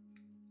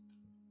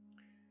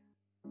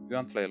 You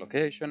want play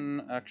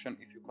location action.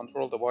 If you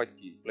control the white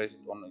key, place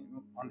it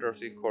on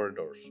undersea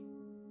corridors.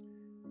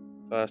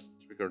 Fast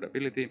triggered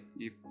ability.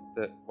 If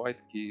the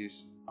white key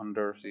is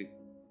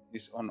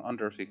on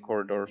undersea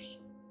corridors,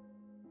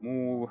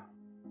 move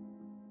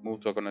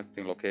to a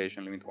connecting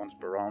location. Limit once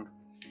per round.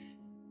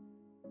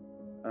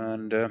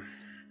 And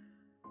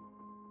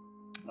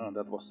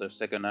that was the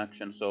second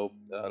action. So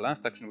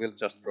last action will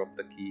just drop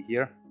the key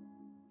here,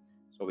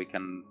 so we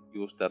can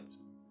use that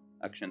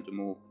action to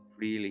move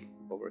freely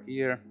over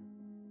here.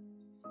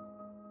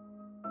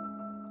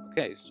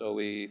 Okay, so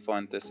we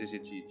find the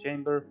LCG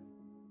chamber.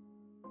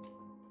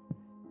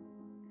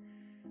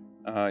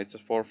 It's a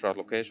 4-shard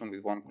location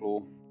with 1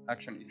 clue.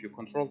 Action: if you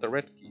control the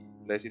red key,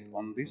 place it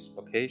on this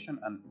location,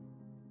 and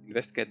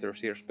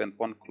investigators here spend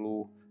 1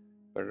 clue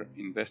per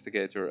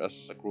investigator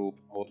as a group.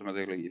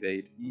 Automatically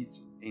evade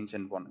each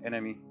ancient 1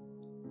 enemy.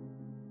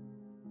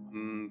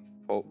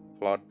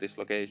 Flood this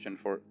location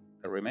for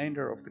the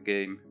remainder of the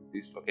game.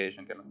 This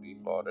location cannot be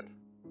flooded.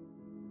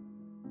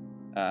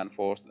 And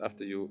forced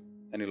after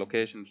any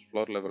location's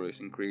flood level is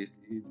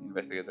increased, each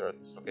investigator at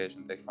this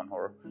location takes 1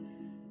 horror.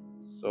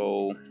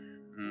 So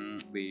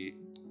we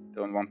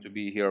don't want to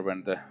be here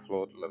when the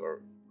flood level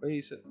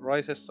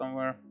rises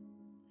somewhere.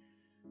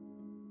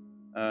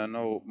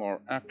 No more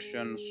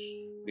actions.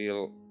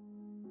 We'll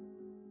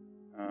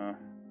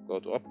go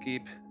to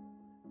upkeep.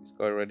 This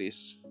guy ready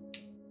is...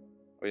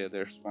 Oh yeah,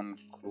 there's 1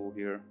 clue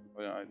here.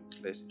 Oh yeah, I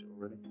placed it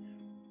already.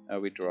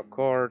 We draw a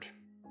card.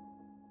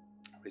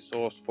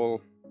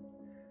 Resourceful.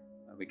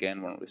 We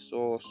gain 1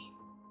 resource.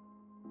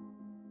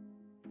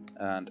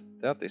 And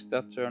that is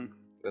that turn.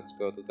 Let's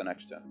go to the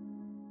next turn.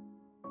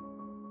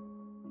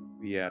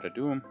 We add a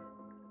Doom.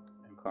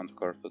 Encounter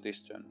card for this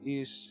turn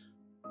is...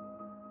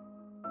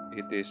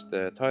 It is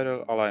the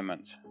title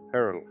alignment.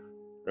 Peril.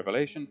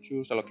 Revelation.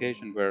 Choose a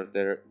location where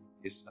there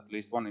is at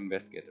least 1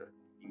 investigator.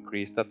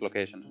 Increase that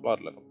location's flood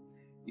level.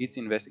 Each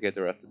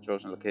investigator at the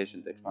chosen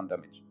location takes 1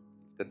 damage.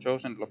 If the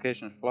chosen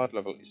location's flood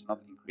level is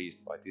not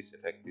increased by this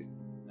effect, this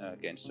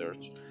gains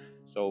surge.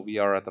 So we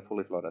are at a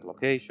fully flooded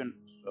location,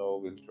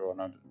 so we'll draw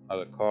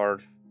another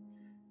card.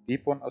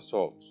 Deep 1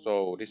 assault.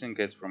 So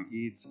disengage from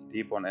each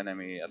deep 1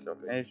 enemy at your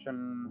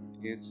location,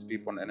 each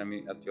deep 1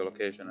 enemy at your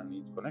location, and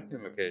each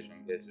connecting location.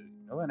 In case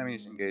no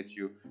enemies engage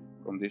you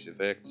from this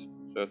effect,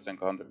 search and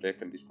counter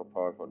deck and discard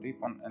power for deep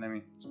 1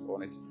 enemy.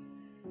 Spawn it.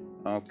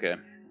 Okay.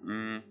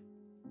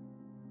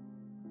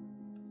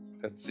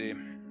 Let's see.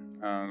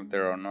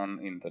 There are none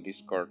in the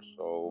discard,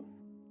 so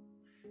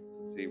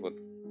let's see what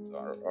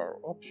are our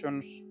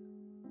options.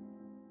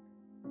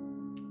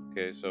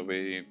 Okay, so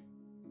we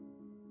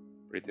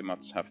pretty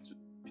much have to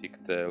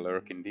pick the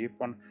lurking deep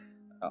 1.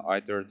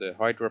 Either the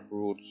Hydra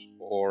broods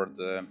or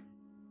the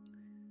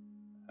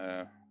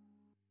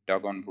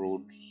Dagon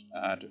broods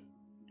add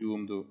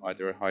Doom to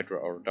either Hydra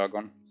or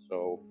Dagon.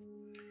 So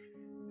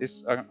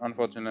this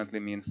unfortunately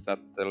means that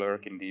the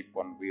lurking deep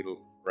 1 will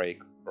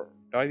break our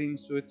diving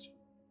suit,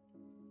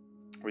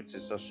 which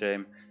is a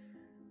shame.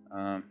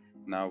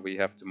 Now we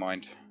have to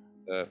mind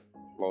the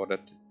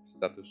flooded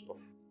status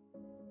of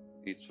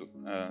each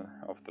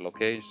of the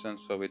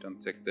locations, so we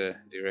don't take the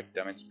direct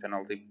damage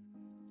penalty.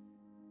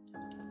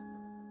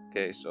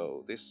 Okay,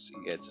 so this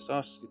engages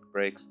us, it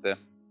breaks the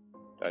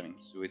diving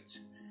suit,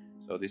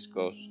 so this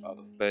goes out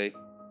of play.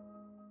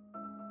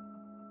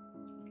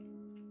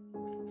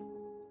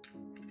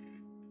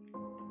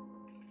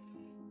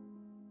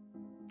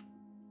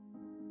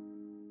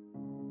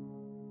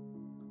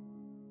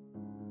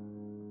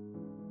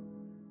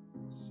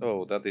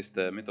 So that is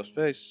the mythos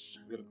phase.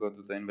 We'll go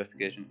to the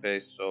investigation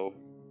phase. So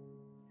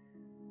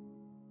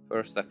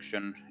first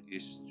action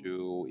is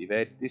to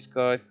evade this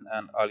guy,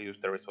 and I'll use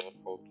the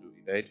resourceful to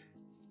evade.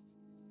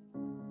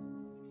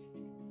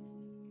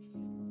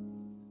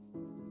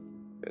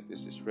 Okay,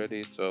 this is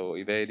ready. So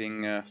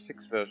evading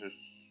 6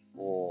 versus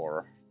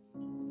 4.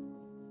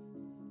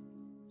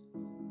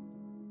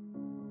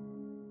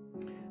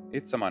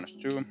 It's a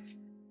 -2.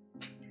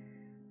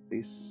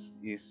 This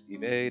is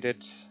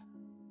evaded.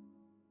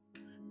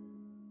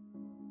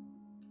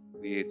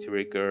 We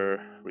trigger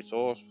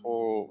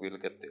resourceful, we'll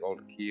get the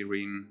old key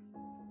ring,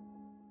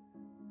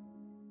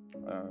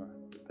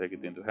 take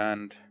it into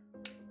hand.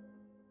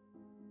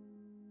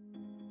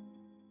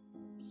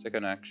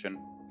 Second action,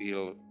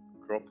 we'll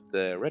drop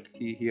the red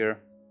key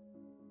here,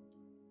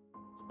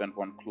 spend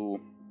 1 clue.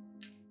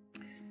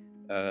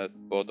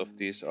 Both of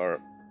these are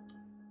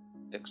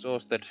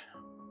exhausted,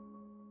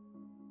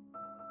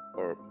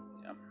 or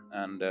yeah,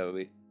 and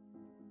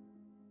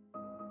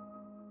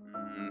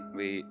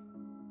we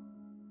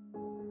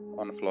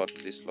unflood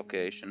this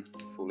location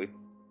fully.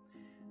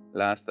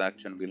 Last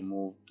action will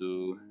move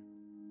to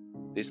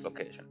this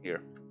location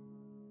here.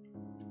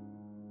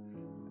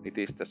 It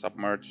is the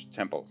submerged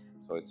temple.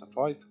 So it's a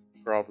 5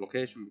 shroud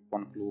location with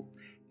 1 clue.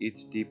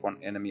 Each deep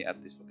 1 enemy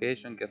at this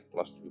location gets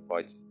 +2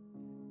 fight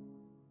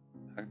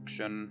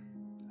action.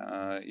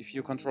 If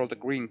you control the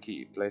green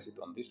key, place it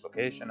on this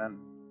location, and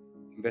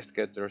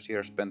investigators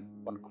here spend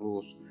 1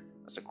 clues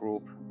as a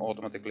group,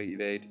 automatically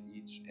evade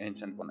each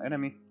ancient 1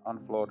 enemy,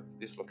 unflood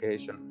this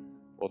location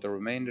for the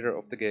remainder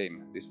of the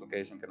game. This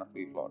location cannot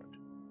be flooded.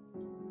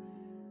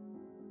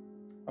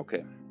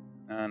 Okay,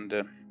 and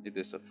it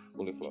is a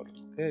fully flooded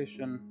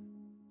location.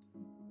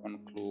 1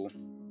 clue.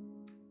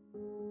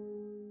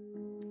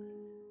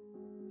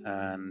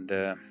 And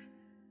that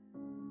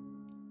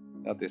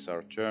is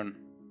our turn.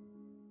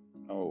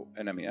 No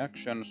enemy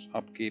actions.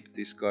 Upkeep,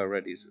 this guy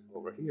ready is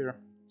over here.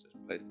 Just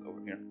placed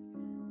over here.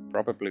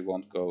 Probably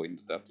won't go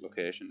into that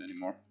location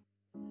anymore.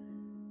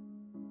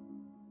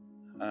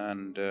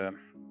 And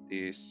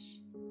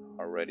these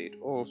are readied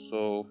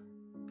also.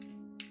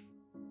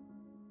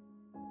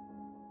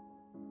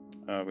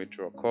 We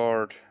draw a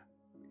card.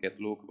 Get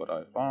look what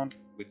I found,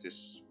 which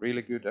is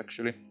really good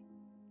actually.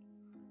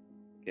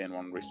 Gain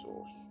 1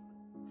 resource.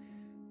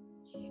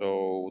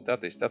 So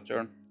that is that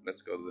turn.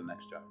 Let's go to the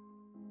next turn.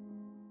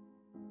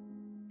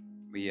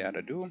 We add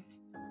a do.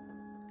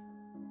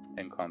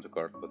 Encounter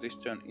card for this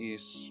turn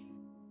is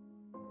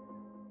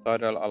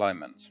Tidal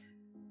Alignment.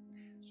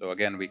 So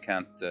again, we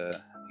can't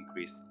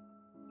increase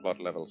the flood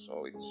level,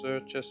 so it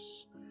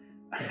searches,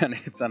 and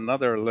it's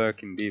another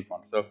lurking deep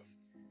one. So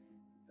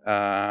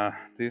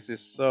this is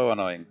so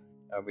annoying.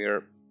 We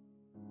are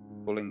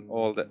pulling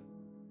all the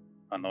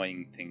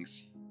annoying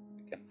things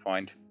we can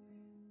find.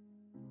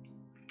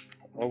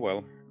 Oh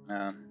well,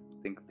 I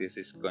think this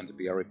is going to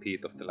be a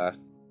repeat of the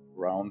last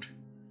round.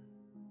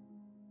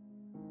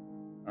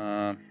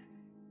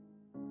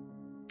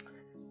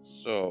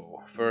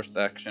 So, first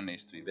action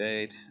is to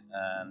evade,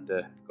 and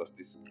because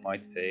this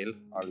might fail,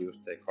 I'll use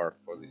take heart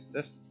for this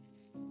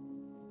test.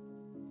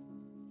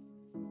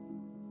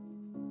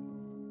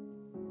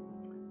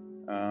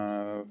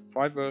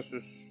 5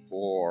 versus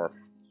 4,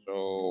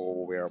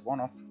 so we are 1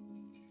 off.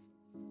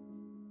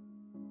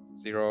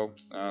 0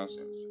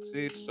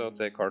 succeeds, so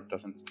take heart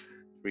doesn't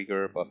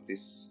trigger, but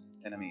this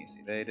enemy is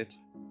evaded.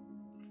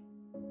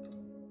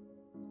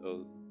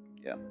 So,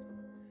 yeah.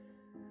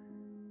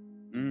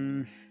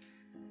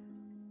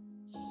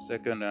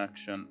 Second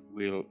action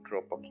will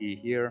drop a key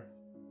here.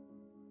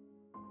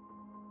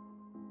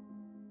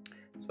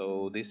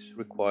 So this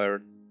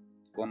required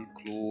 1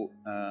 clue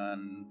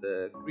and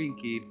the green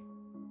key.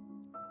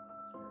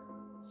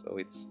 So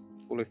it's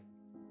fully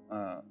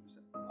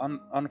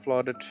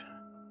unflooded.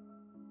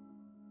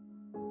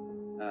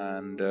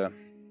 And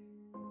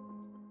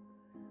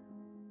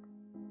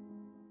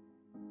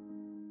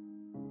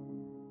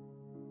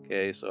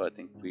okay, so I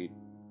think we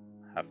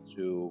have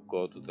to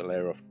go to the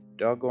lair of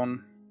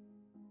Dagon.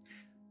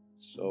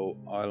 So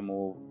I'll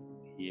move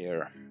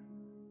here.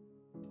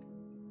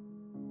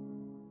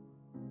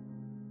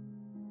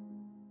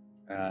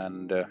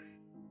 And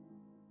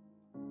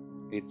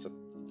it's a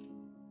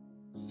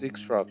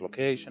 6 route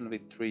location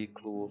with 3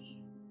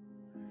 clues.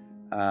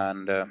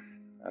 And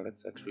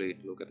let's actually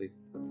look at it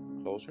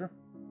closer.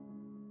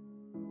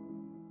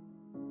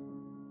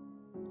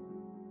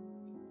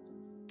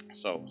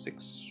 So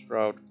 6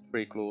 shroud,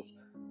 3 clues.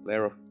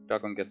 Lair of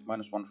Dagon gets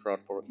 -1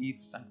 shroud for each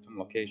sanctum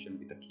location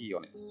with a key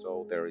on it.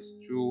 So there is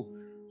 2,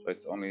 so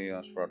it's only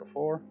a shroud of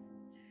 4.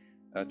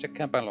 Check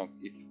campaign log.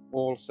 If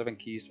all 7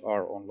 keys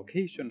are on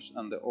locations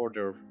and the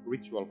order of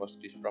ritual was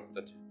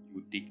disrupted,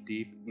 you dig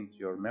deep into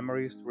your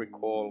memories to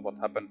recall what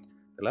happened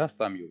the last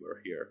time you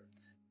were here.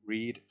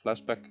 Read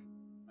flashback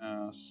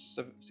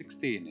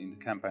 16 in the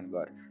campaign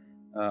guide.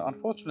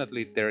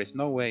 Unfortunately, there is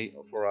no way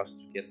for us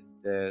to get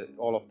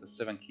all of the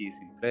 7 keys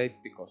in play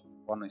because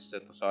 1 is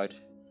set aside.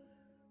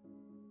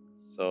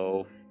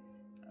 So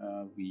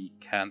we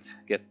can't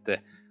get the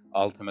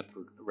ultimate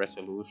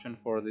resolution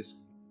for this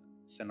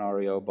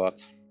scenario,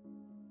 but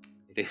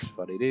it is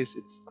what it is.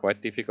 It's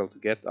quite difficult to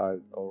get.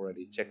 I've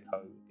already checked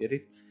how you get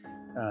it,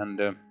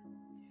 and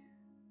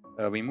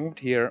we moved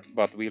here,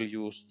 but we'll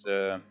use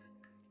the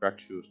track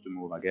shoes to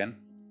move again.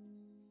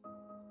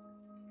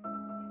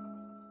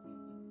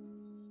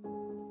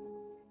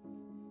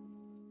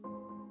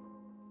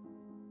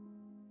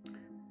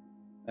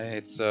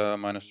 It's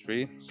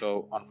 -3,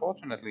 so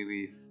unfortunately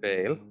we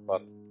fail,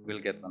 but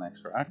we'll get an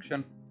extra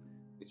action,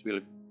 which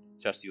we'll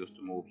just use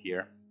to move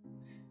here.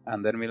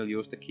 And then we'll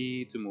use the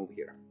key to move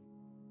here.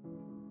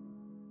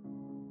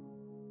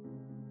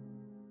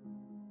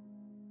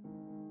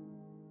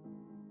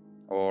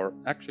 Or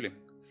actually,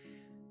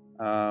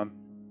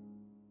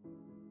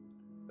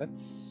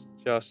 let's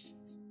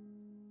just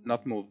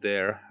not move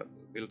there,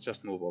 we'll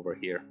just move over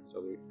here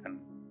so we can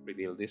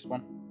reveal this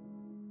one.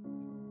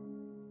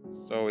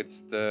 So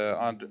it's the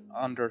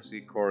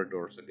undersea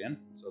corridors again,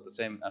 so the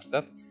same as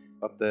that,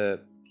 but the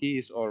key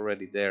is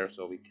already there,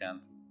 so we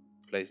can't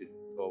place it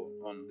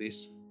on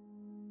this.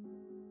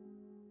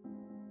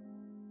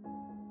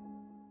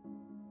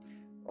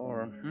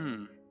 Or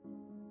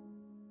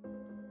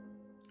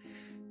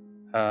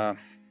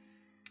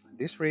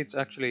This reads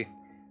actually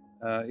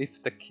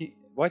if the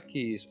white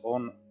key is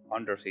on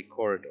undersea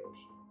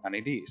corridors, and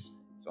it is.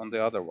 It's on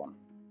the other one.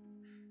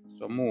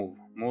 So move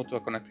to a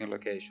connecting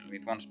location.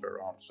 Meet once per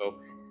round. So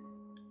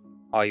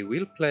I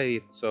will play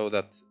it so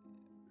that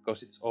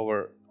because it's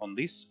over on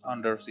this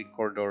undersea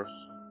corridors,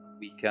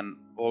 we can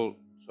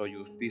also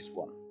use this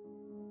one.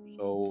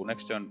 So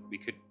next turn we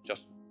could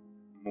just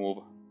move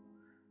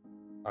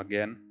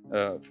again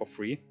for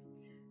free,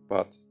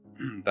 but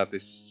that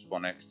is for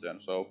next turn.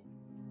 So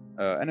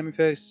enemy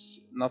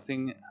phase,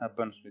 nothing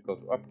happens. We go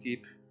to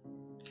upkeep.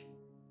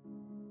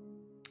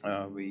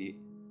 We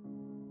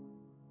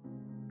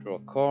draw a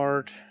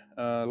card.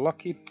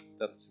 Lucky,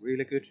 that's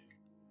really good,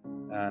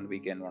 and we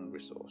gain 1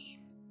 resource.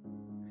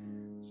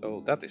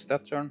 So that is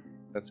that turn.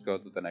 Let's go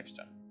to the next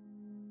turn.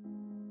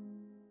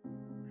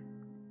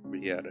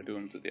 We add a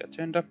Doom to the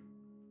agenda.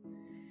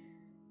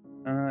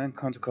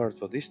 Encounter card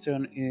for this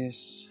turn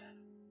is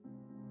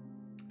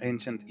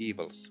Ancient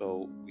Evil,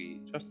 so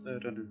we just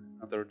add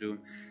another Doom.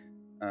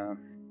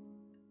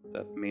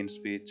 That means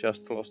we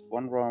just lost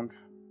 1 round.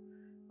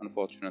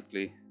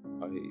 Unfortunately,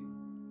 I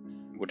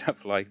would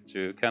have liked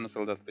to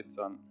cancel that with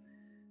some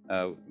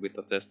with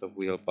a test of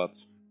will, but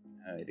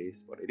it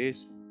is what it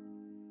is.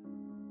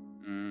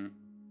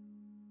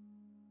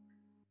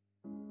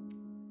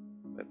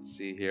 Let's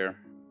see here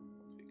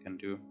what we can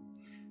do.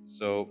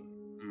 So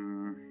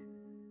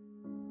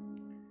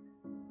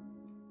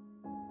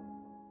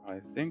I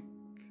think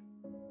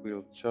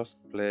we'll just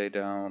play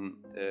down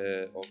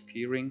the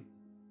key ring.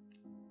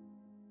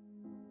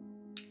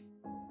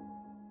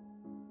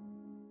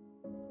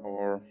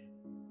 Or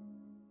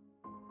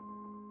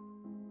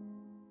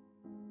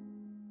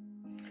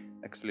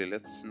actually,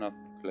 let's not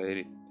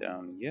play it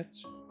down yet.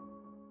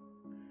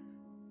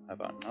 I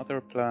have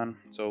another plan.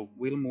 So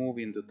we'll move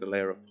into the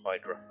lair of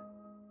Hydra.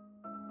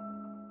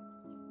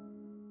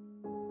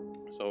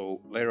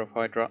 So lair of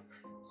Hydra,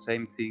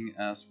 same thing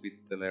as with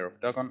the lair of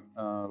Dagon.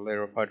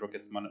 Lair of Hydra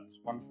gets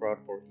 -1 shroud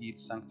for each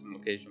sanctum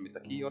location with a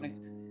key on it.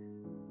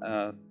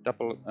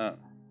 Double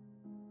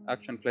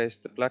action, place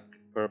the black,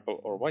 purple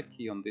or white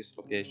key on this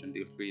location,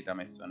 deals 3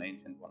 damage to an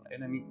ancient one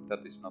enemy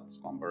that is not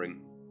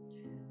slumbering.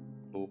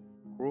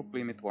 Group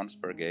limit once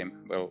per game.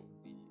 Well,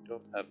 we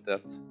don't have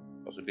that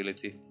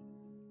possibility.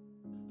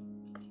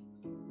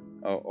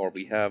 Or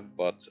we have,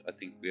 but I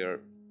think we are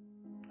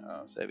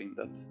saving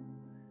that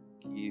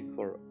key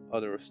for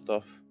other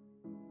stuff.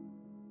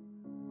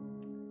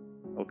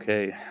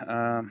 Okay,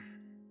 I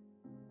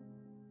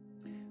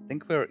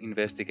think we're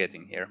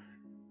investigating here,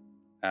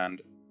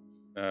 and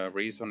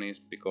reason is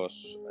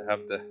because I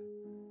have the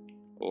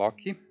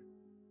lucky,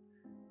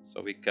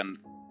 so we can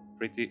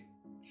pretty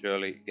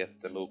surely get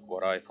the look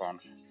what I found,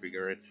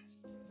 trigger it.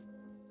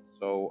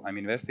 So I'm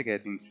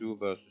investigating 2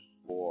 versus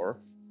 4,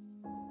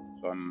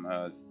 so I'm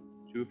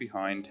 2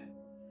 behind.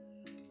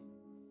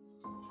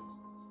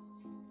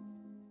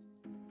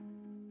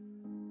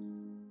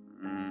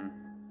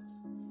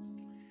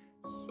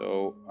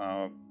 So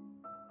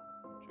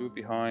 2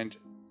 behind,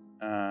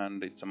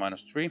 and it's a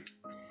 -3.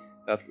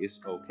 That is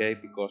okay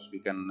because we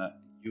can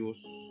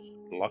use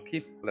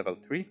lucky level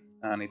 3,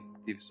 and it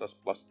gives us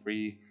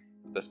 +3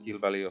 to the skill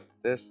value of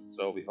the test.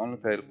 So we only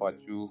fail by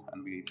 2,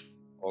 and we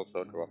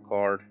also draw a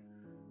card.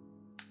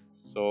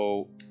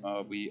 So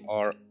we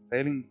are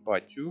failing by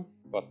 2,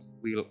 but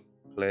we'll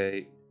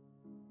play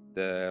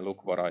the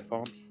look what I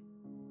found.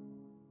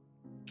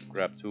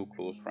 Grab 2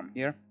 clues from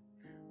here.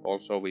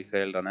 Also we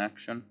failed an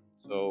action,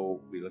 so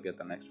we'll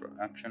get an extra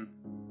action.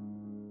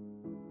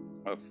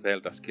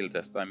 Failed a skill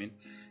test, I mean.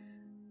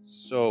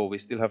 So we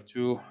still have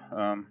 2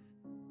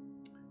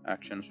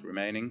 actions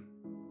remaining.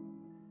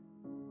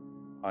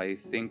 I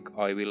think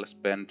I will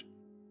spend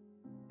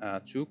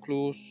 2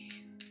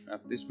 clues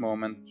at this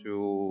moment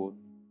to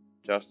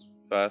just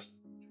fast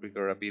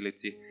trigger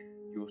ability.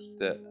 Use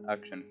the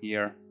action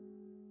here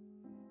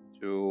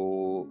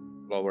to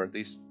lower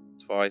this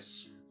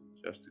twice,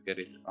 just to get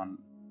it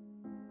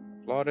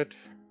unflooded.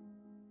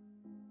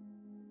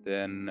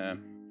 Then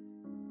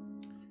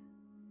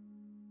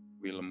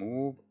we'll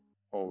move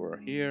over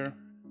here.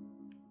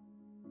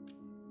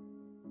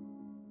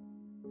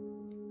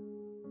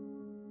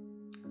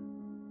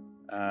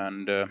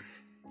 And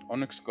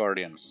Onyx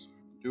Guardians.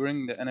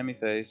 During the enemy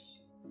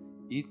phase,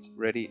 each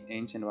ready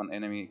Ancient One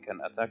enemy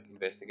can attack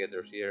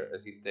investigators here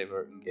as if they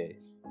were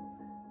engaged.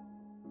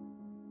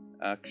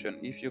 Action: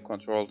 if you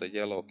control the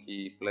yellow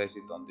key, place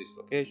it on this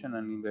location,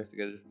 and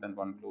investigators spend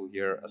 1 clue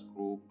here as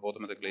clue,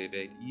 automatically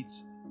evade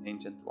each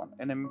Ancient One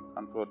enemy,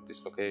 unflood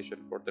this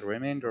location. For the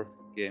remainder of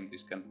the game,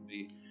 this can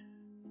be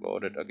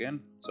flooded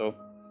again. So,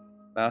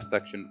 last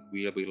action,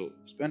 we will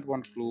spend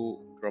 1 clue,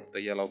 drop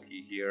the yellow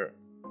key here,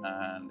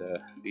 and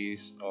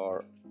these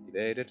are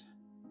evaded.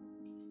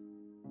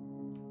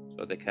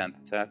 So they can't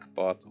attack,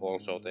 but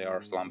also they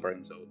are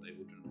slumbering, so they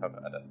wouldn't have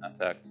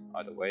attacked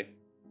either way.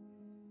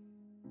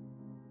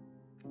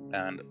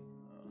 And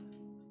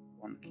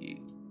 1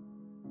 key.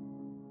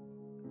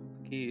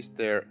 The key is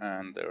there,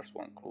 and there's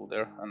 1 clue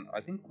there, and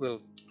I think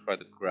we'll try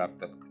to grab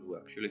that clue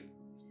actually.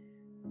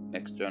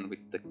 next turn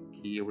with the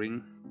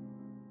keyring.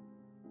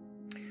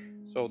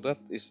 So that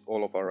is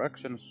all of our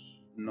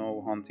actions.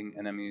 No hunting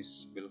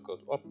enemies will go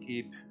to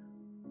upkeep.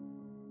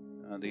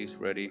 These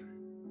ready.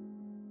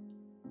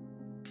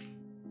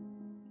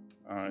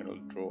 I'll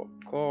draw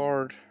a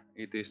card.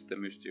 It is the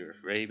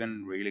Mysterious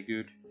Raven, really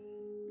good.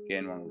 We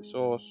gain 1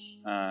 resource,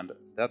 and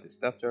that is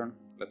that turn.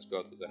 Let's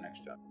go to the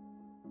next turn.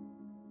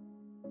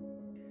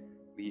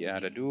 We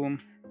add a Doom.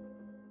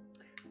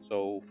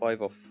 So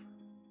 5 of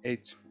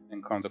 8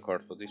 encounter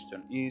card for this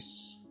turn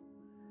is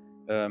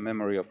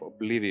Memory of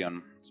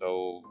Oblivion.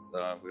 So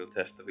we'll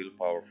test the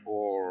willpower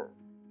for.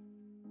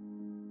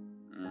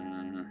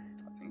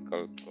 I think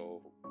I'll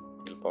go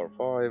willpower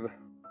 5.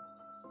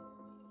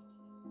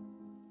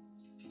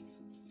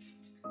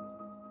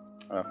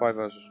 5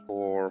 versus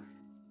 4.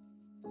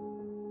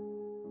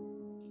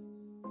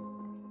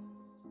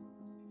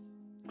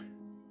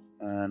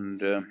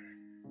 And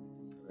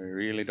we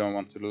really don't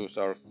want to lose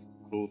our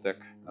clue deck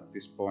at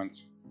this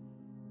point.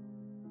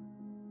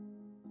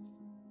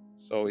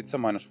 So it's a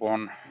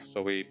 -1,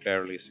 so we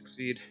barely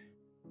succeed.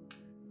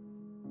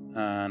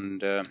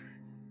 And that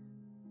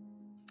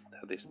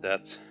is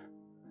that.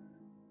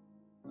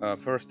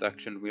 First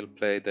action will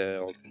play the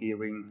old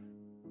keyring.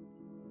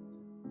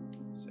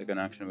 Second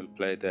action will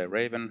play the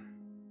Raven.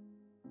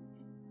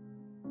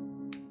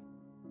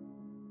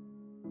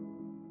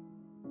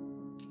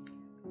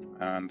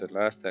 And the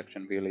last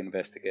action will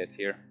investigate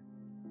here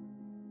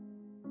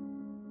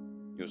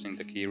using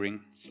the keyring.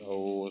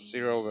 So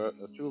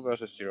 2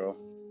 versus 0.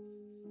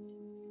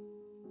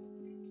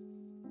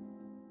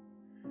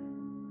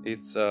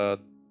 It's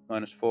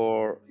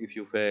 -4 if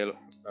you fail.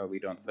 We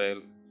don't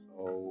fail,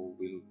 so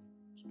we'll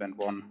spend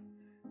 1,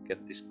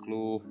 get this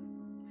clue,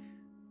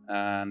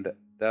 and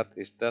that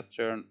is that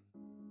turn.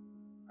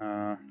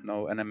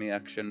 No enemy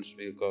actions,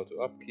 we'll go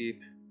to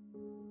upkeep.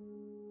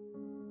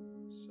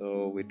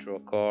 So we draw a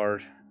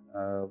card,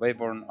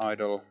 Waveworn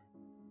Idol.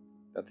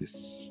 That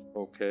is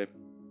okay,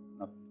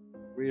 not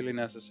really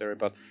necessary,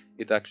 but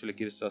it actually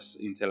gives us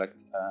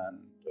intellect and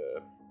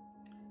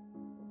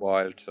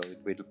wild, so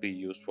it will be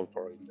useful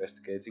for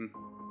investigating.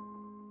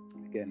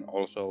 Again,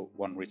 also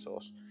 1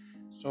 resource.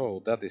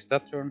 So that is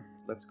that turn.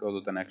 Let's go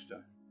to the next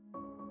turn.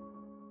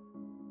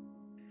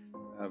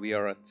 We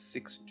are at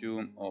 6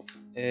 Doom of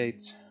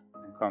 8.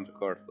 Encounter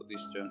card for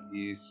this turn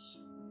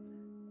is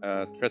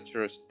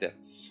Treacherous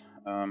Depths.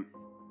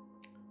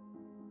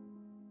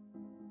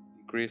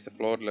 Increase the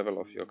flood level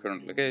of your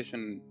current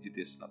location. It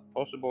is not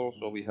possible,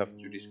 so we have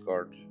to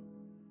discard.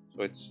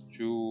 So it's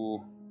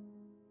 2.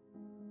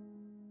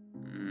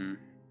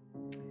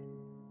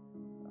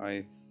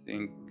 I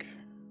think.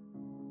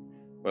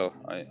 Well,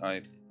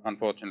 I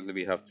unfortunately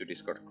we have to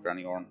discard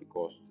Granny Orn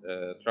because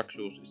Truck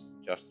Shoes is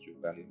just too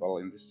valuable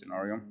in this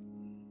scenario.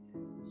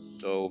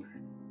 So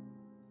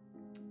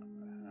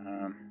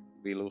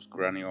we lose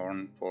Granny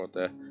Orn for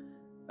the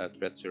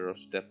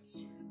Treacherous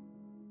Depths.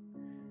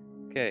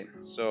 Okay,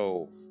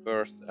 so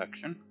first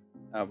action,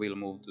 we'll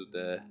move to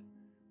the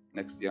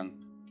next young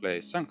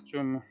place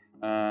Sanctum,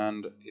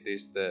 and it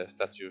is the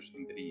Statues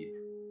in the Deep.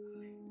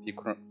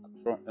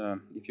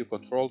 If you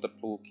control the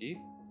blue key,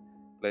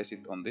 place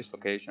it on this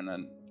location,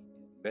 and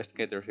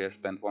investigators here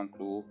spend 1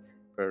 clue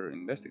per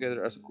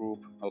investigator as a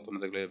group,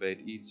 automatically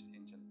evade each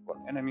ancient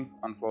 1 enemy,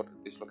 unflood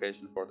this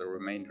location for the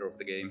remainder of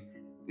the game.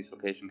 This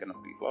location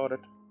cannot be flooded.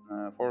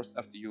 Forced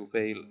after you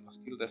fail a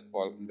skill test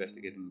while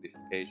investigating this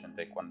location,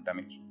 take 1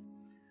 damage.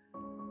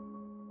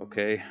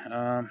 Okay,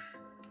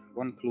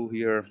 1 clue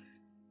here.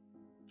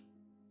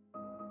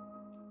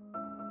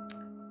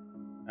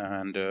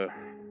 And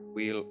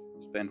we'll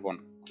spend 1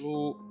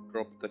 clue,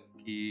 drop the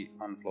key,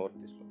 unflood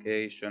this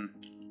location.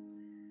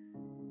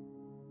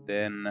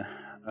 Then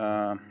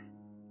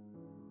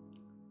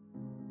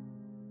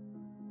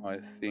I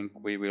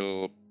think we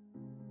will.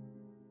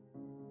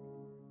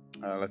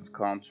 Let's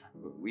count.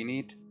 We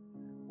need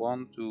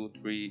 1, 2,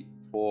 3,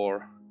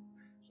 4.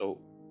 So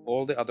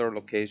all the other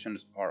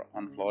locations are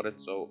unflooded.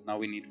 So now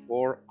we need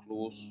 4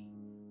 clues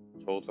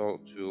total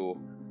to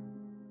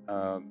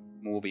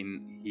move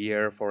in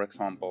here, for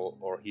example,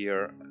 or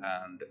here,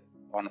 and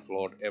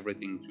unflood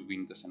everything to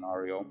win the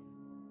scenario.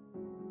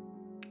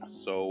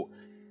 So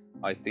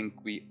I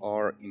think we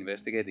are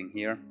investigating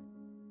here.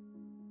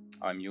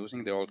 I'm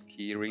using the old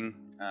keyring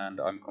and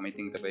I'm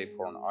committing the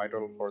Waveworn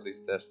Idol for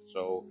this test,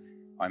 so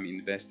I'm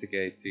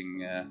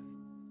investigating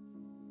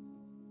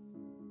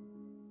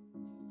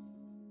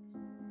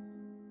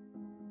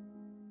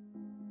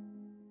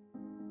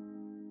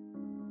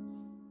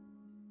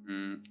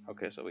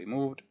okay, so we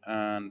moved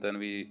and then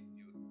we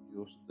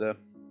used the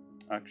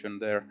action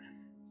there.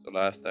 So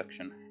last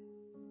action.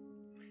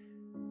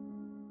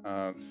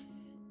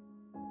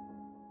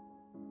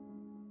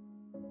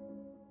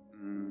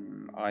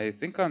 I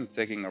think I'm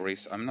taking a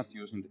risk. I'm not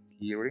using the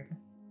keyring.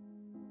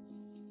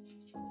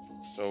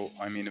 So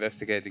I'm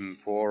investigating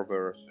 4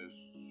 versus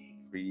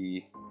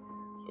 3.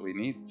 So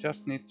we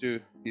just need to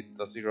hit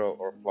a 0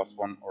 or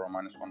 +1 or a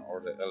 -1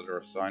 or the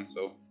Elder sign.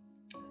 So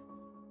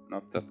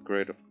not that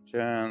great of a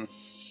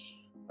chance.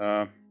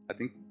 I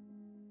think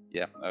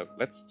Yeah,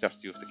 let's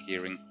just use the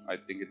keyring. I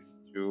think it's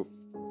too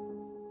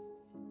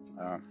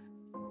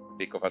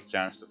big of a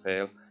chance to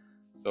fail.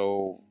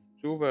 So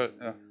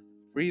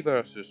 3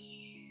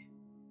 versus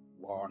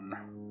 1.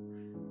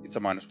 It's a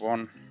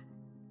 -1.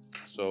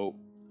 So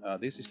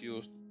this is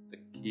used. The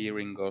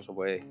keyring goes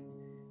away.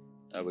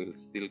 We'll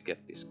still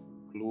get this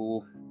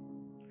clue.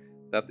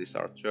 That is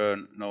our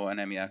turn. No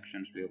enemy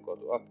actions. We'll go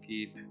to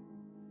upkeep.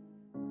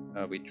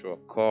 We draw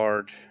a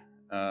card.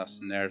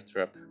 Snare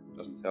trap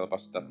doesn't help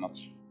us that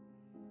much.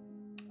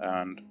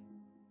 And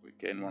we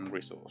gain 1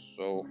 resource.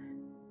 So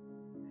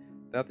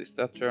that is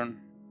that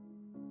turn.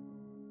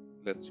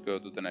 Let's go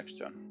to the next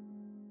turn.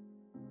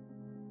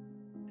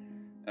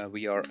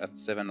 We are at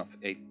 7 of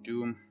 8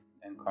 Doom.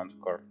 Encounter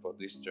card for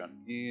this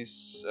turn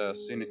is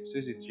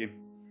Syzygy.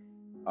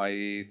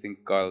 I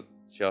think I'll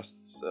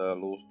just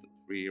lose the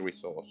 3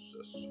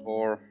 resources,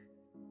 or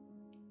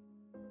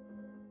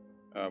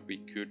we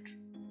could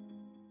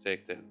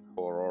take the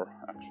horror.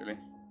 Actually,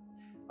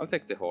 I'll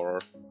take the horror.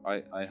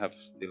 I have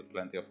still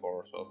plenty of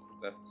horror souls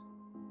left.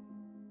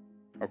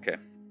 Okay,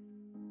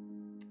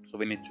 so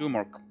we need 2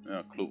 more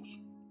clues.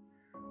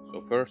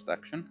 So first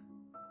action,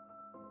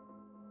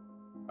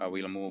 I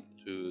will move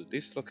to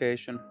this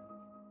location,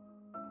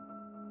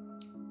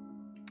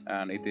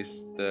 and it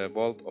is the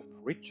Vault of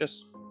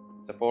Riches.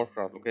 It's a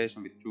 4-card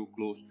location with 2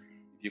 clues.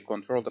 If you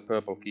control the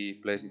purple key,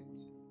 place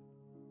it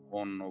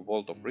on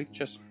Vault of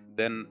Riches,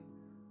 then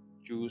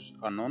choose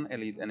a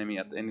non-elite enemy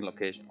at any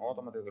location,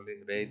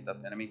 automatically raid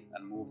that enemy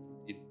and move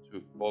it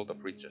to Vault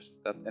of Riches.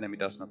 That enemy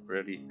does not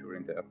ready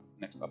during the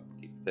next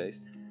upkeep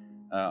phase.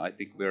 I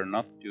think we're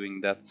not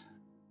doing that,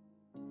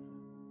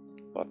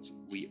 but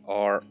we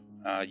are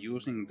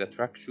using the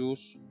track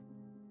shoes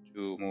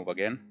to move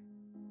again.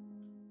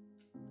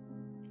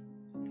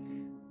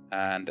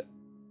 And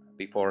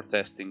before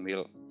testing,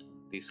 we'll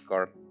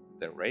discard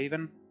the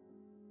Raven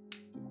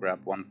to grab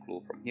 1 clue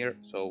from here.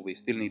 So we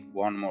still need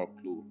 1 more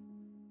clue.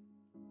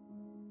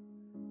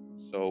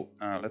 So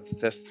let's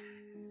test.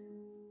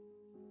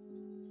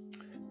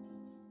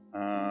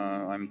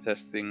 I'm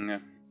testing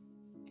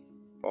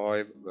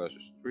 5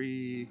 versus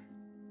 3,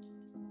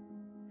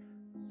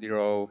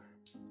 0.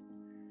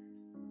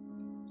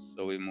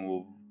 So we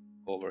move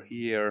over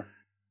here.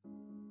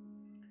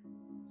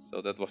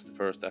 So that was the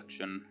first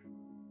action.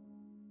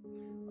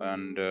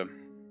 And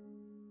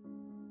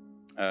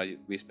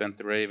we spent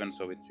the Raven,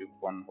 so we took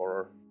 1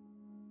 horror.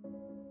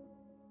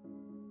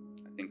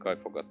 I think I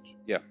forgot.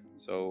 Yeah,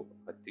 so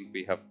I think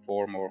we have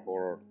 4 more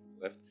horror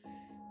left.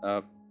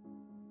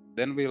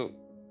 Then we'll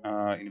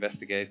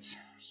investigate.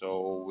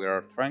 So we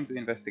are trying to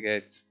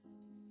investigate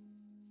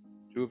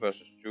 2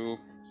 versus 2.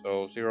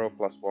 So 0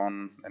 plus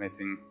 1,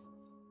 anything.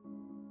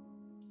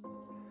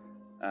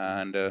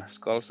 And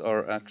skulls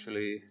are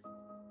actually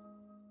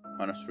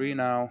 -3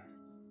 now.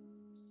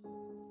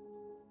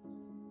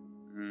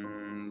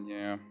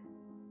 Yeah.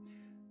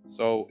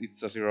 So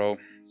it's a 0.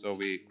 So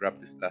we grab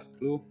this last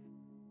clue.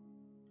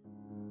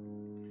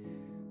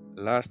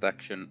 Last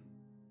action,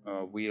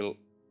 we'll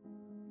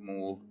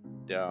move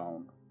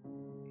down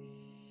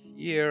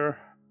here.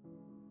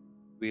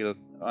 We'll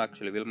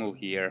move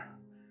here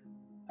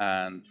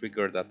and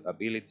trigger that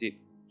ability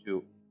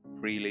to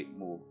freely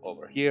move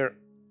over here.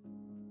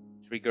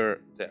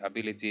 Trigger the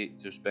ability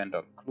to spend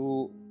a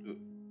clue to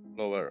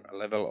lower a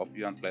level of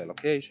Yuan-Tlay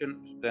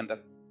location. Spend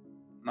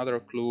another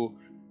clue.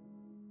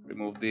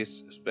 Remove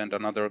this. Spend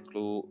another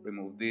clue.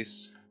 Remove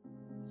this.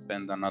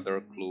 Spend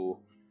another clue.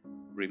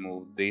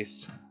 Remove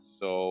this.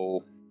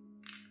 So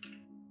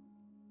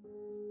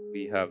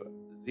we have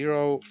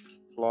 0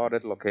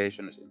 flooded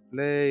locations in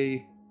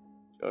play.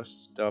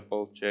 Just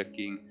double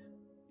checking.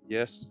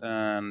 Yes,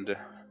 and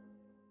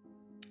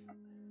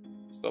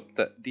stop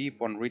the deep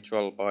one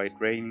ritual by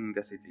draining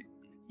the city.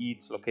 If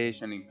each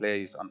location in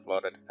play is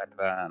unflooded,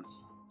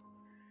 advance.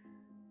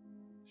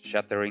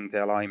 Shattering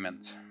the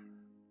alignment.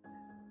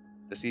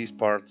 The seas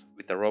part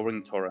with a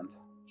roaring torrent.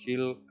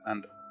 Chill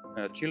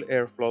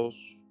air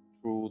flows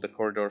through the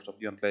corridors of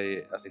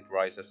Yuan-Tlay as it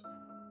rises.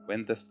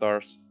 When the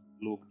stars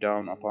look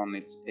down upon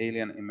its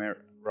alien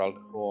emerald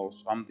hall,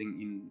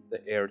 something in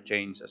the air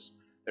changes.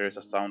 There is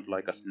a sound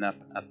like a snap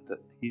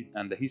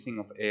and the hissing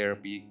of air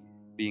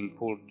being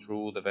pulled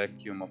through the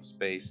vacuum of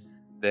space.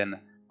 Then,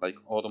 like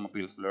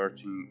automobiles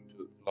lurching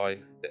to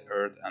life, the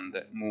Earth and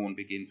the Moon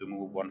begin to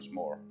move once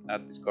more.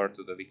 Add this card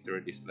to the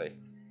victory display.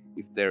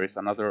 If there is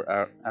another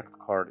act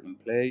card in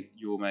play,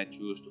 you may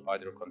choose to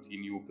either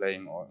continue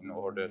playing or in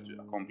order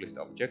to accomplish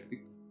the objective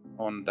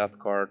on that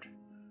card,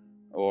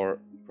 or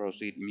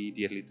proceed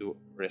immediately to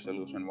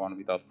Resolution 1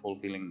 without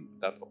fulfilling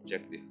that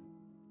objective.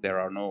 If there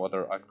are no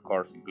other act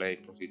cards in play,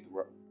 proceed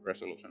to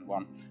Resolution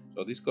 1.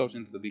 So this goes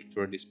into the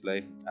victory display,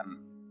 and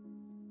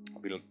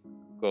we'll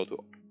go to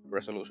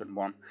Resolution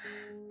 1.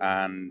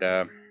 And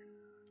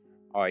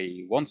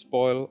I won't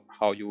spoil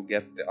how you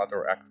get the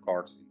other act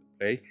cards into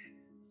play,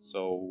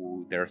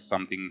 so there's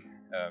something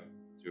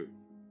to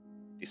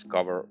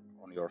discover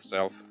on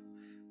yourself.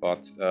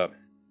 But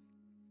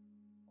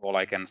all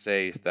I can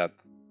say is that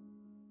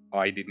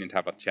I didn't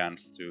have a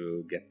chance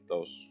to get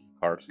those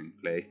cards in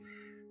play.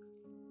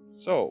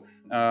 So,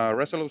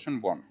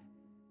 Resolution 1.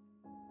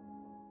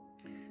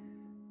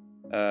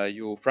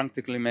 You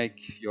frantically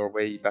make your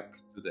way back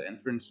to the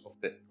entrance of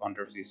the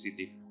undersea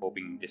city,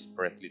 hoping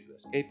desperately to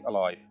escape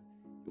alive.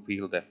 You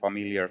feel the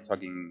familiar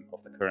tugging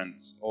of the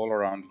currents all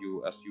around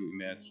you as you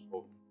emerge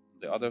on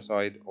the other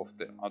side of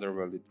the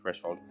otherworldly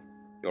threshold.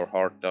 Your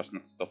heart does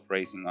not stop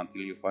racing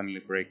until you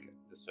finally break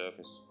the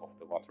surface of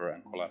the water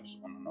and collapse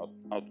on an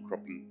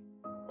outcropping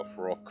of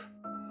rock.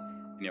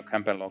 In your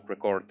campaign log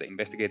record, the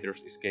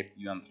investigators escaped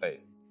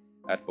unscathed.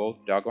 Add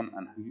both Dagon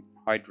and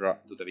Hydra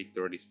to the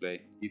victory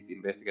display. Each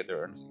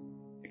investigator earns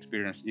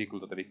experience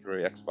equal to the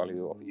victory X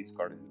value of each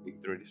card in the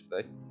victory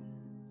display.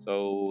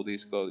 So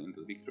these go into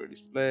the victory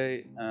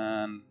display,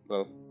 and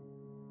well,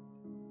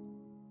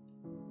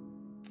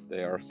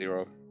 they are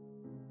 0.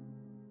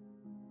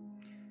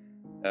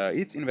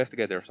 Each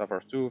investigator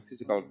suffers 2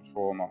 physical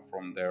trauma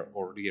from their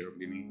ordeal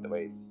beneath the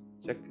waves.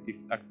 Check if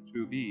Act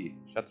 2B,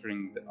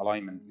 shattering the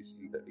alignment, is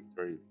in the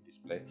victory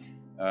display.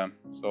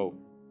 So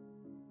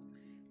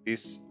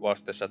this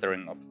was the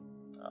shattering of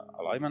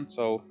alignment,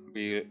 so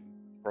we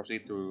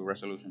proceed to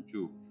Resolution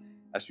 2.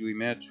 As you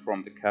emerge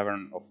from the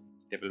cavern of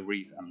Devil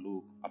Reef and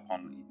look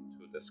upon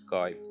into the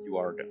sky, you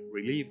are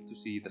relieved to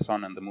see the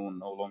sun and the moon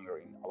no longer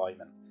in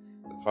alignment.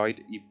 The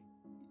tide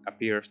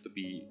appears to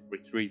be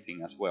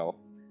retreating as well.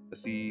 The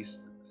seas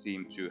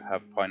seem to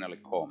have finally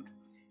calmed.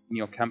 In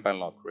your campaign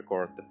log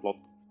record, the plot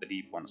of the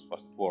Deep Ones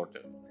was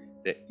thwarted.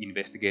 The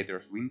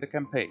investigators win the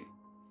campaign.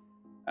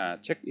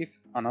 Check if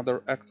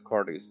another act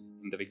card is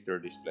in the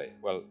victory display.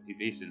 Well, it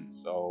isn't,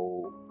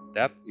 so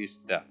that is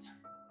that.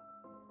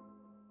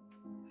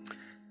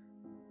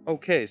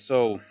 Okay,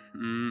 so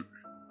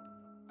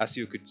as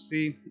you could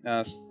see,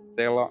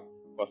 Stella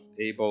was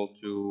able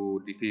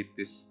to defeat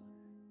this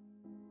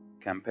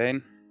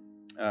campaign,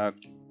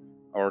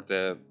 or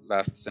the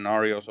last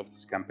scenarios of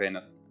this campaign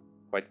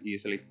quite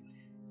easily.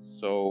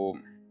 So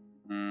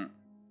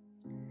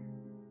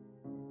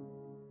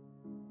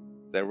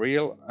the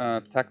real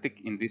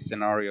tactic in this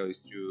scenario is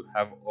to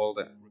have all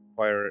the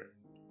required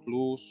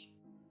clues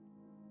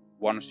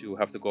once you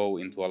have to go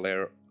into a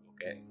lair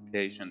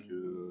location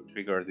to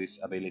trigger this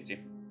ability.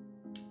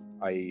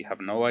 I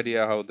have no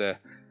idea how the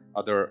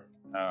other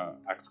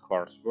act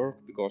cards work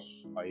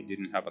because I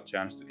didn't have a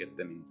chance to get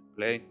them into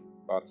play,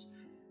 but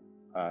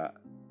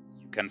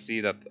you can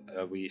see that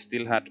we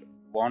still had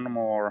one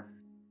more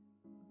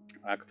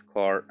act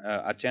card,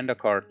 agenda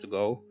card to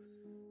go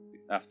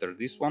after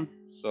this one,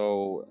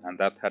 so, and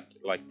that had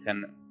like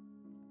 10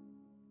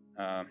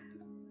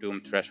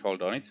 doom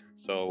threshold on it,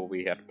 so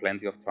we had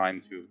plenty of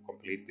time to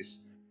complete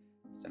this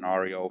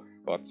scenario,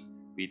 but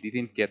we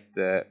didn't get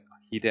the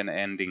hidden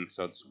ending,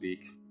 so to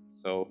speak,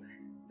 so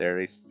there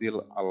is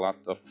still a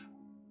lot of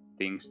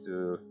things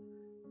to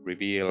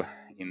reveal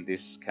in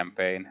this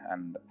campaign,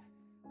 and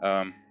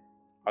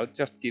I'll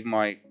just give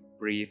my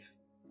brief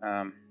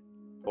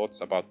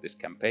thoughts about this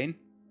campaign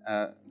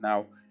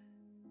now.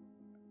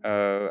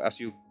 As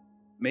you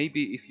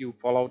maybe if you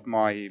followed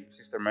my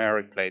Sister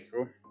Mary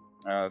playthrough,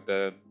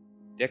 the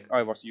deck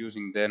I was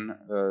using then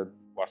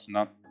was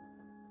not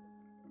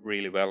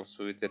really well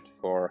suited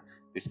for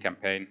this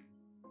campaign.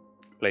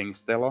 Playing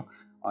Stella,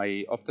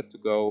 I opted to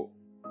go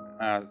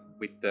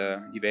with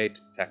the evade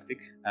tactic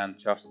and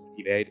just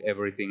evade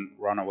everything,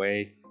 run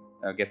away,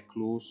 get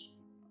clues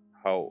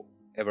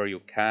however you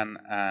can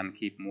and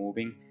keep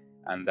moving,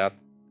 and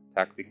that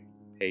tactic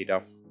paid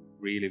off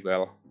really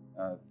well.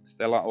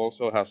 Stella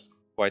also has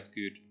quite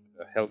good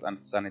health and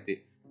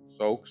sanity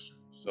soaks,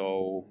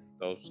 so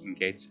those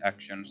engage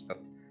actions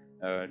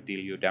that deal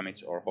you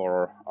damage or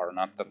horror are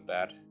not that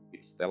bad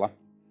with Stella.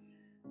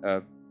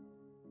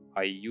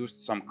 I used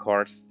some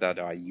cards that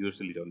I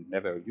usually don't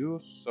never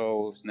use,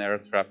 so Snare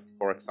Trap,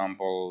 for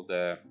example,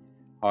 the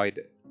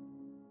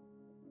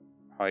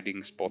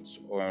hiding spots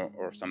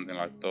or something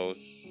like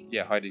those.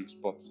 Yeah, hiding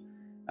spots,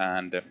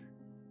 and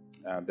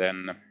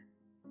then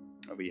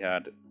we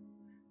had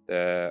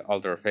the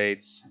Alter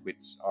Fates,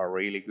 which are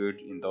really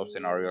good in those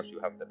scenarios. You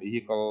have the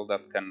vehicle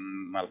that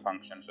can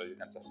malfunction, so you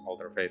can just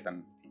Alter Fate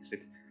and fix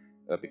it,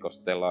 because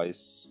Stella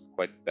is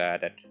quite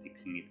bad at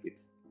fixing it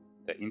with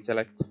the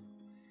intellect.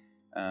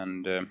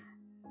 And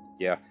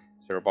yeah,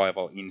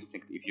 Survival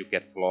Instinct, if you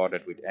get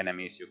flooded with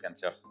enemies, you can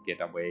just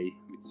get away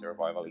with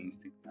Survival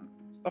Instinct and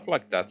stuff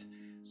like that.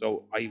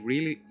 So I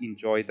really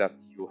enjoy that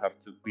you have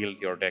to build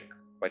your deck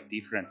quite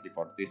differently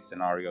for this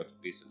scenario to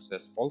be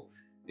successful,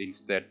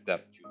 instead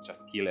that you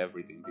just kill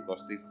everything,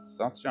 because this is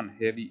such a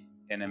heavy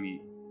enemy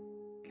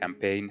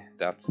campaign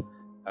that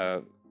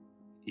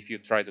if you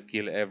try to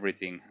kill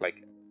everything,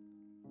 like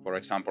for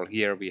example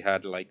here we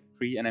had like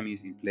 3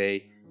 enemies in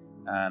play,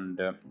 and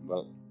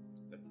well,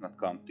 let's not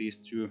count these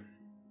 2,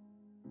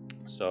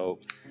 so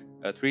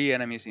 3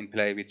 enemies in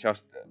play, we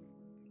just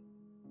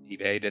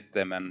evaded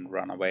them and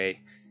run away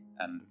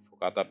and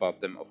forgot about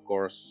them. Of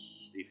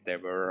course, if there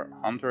were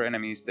hunter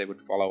enemies, they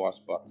would follow us,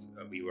 but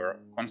we were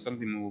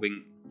constantly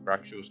moving.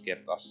 Track shoes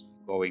kept us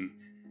going,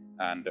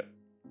 and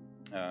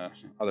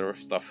other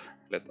stuff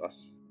let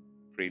us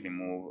freely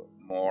move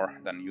more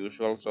than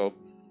usual. So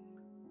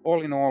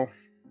all in all,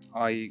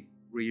 I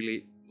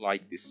really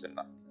like this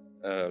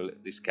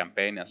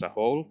campaign as a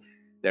whole.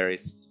 There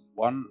is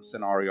one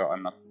scenario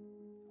I'm not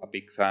a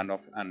big fan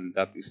of, and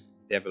that is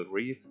Devil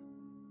Reef.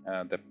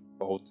 The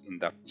boat in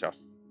that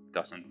just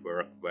doesn't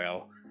work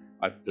well.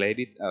 I've played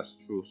it as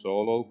true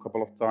solo a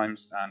couple of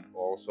times and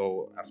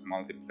also as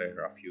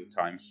multiplayer a few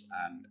times,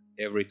 and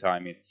every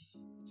time it's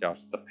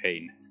just a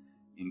pain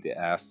in the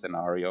ass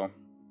scenario.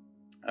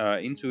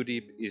 In Too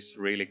Deep is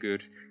really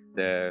good.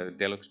 The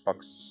deluxe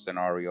box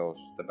scenarios,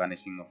 The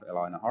Vanishing of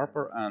Elena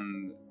Harper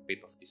and A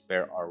Bit of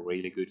Despair, are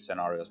really good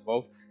scenarios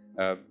both.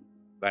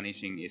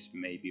 Vanishing is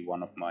maybe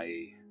one of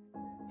my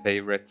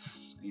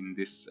favorites in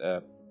this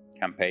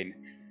campaign.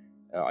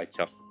 I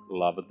just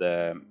love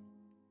the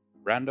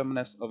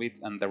randomness of it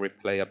and the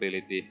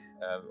replayability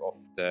of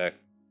the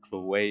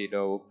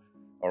Cluedo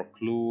or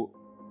Clue,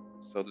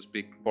 so to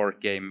speak,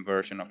 board game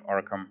version of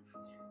Arkham.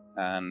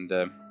 And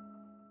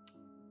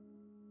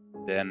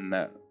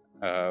then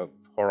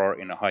Horror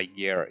in a High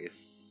Gear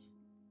is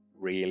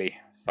really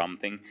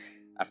something.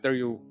 After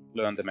you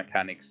learn the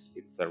mechanics,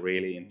 it's a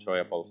really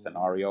enjoyable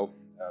scenario.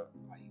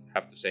 I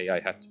have to say I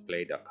had to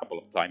play it a couple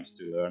of times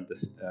to learn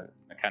the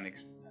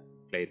mechanics,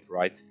 play it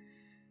right.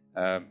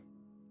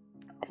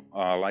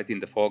 Light in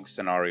the Fog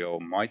scenario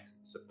might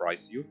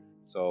surprise you,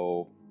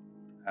 so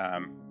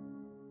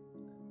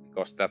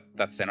because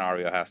that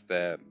scenario has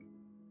the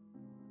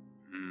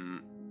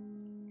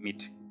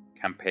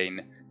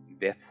mid-campaign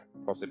death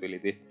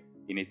possibility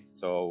in it,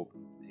 so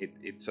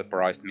it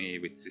surprised me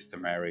with Sister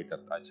Mary that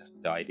I just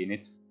died in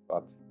it,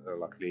 but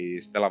luckily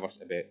Stella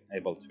was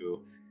able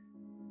to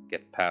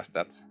get past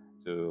that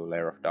to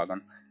Lair of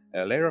Dagon.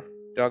 Lair of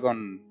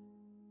Dagon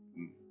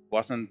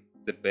wasn't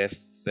the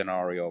best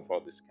scenario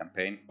for this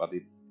campaign, but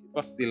it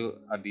was still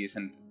a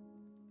decent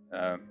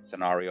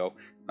scenario,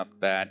 not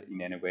bad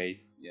in any way.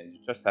 Yeah, you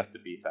just have to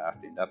be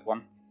fast in that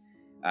one.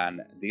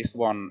 And this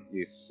one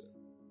is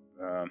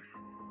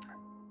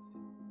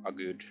a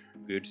good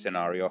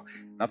scenario.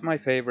 Not my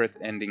favorite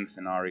ending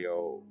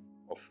scenario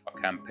of a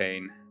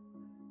campaign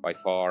by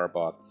far,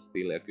 but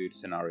still a good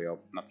scenario.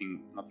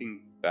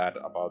 Nothing bad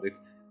about it.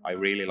 I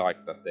really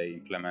like that they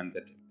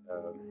implemented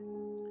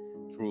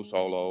true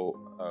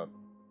solo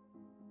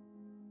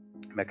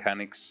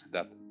mechanics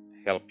that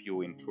help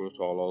you in true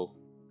solo.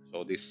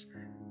 So this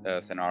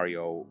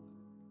scenario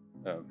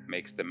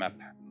makes the map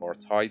more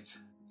tight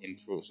in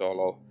true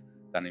solo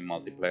than in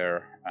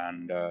multiplayer,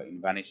 and in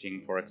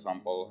Vanishing, for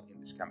example, in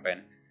this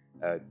campaign,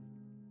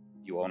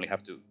 you only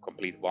have to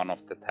complete one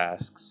of the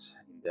tasks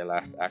in the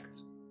last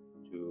act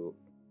to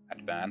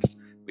advance,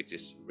 which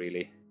is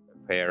really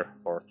fair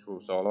for true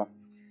solo.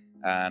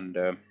 And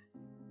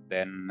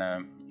then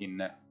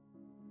in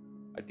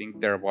I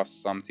think there was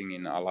something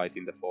in A Light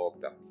in the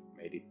Fog that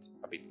made it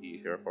a bit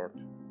easier for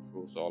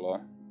true solo.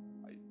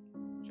 I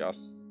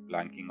just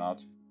blanking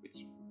out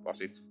which was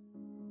it,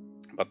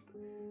 but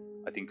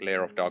I think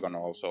Lair of Dagon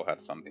also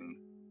had something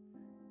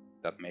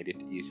that made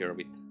it easier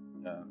with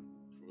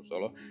true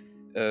solo.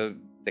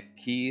 The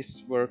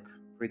keys work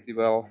pretty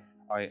well.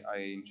 I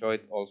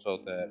enjoyed also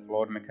the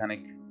flawed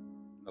mechanic.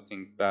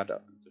 Nothing bad to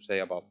say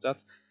about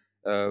that.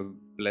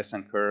 Bless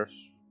and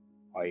Curse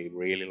I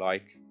really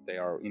like. They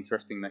are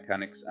interesting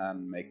mechanics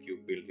and make you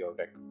build your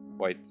deck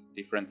quite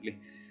differently.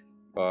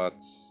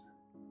 But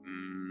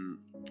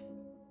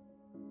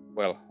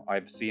well,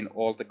 I've seen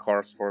all the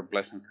cards for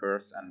Bless and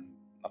Curse and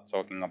not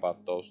talking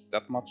about those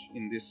that much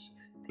in this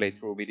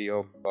playthrough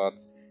video, but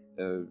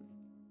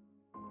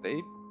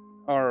they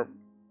are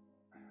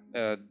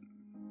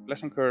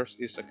Bless and Curse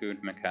is a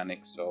good mechanic,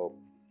 so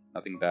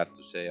nothing bad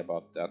to say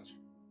about that.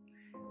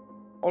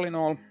 All in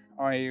all,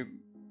 I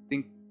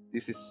think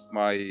this is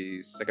my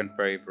second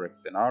favorite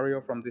scenario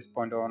from this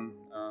point on,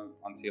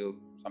 until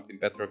something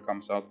better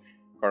comes out.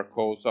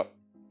 Carcosa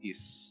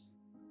is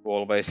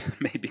always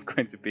maybe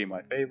going to be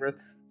my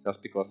favorite,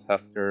 just because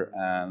Haster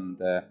and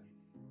the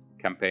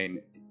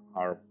campaign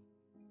are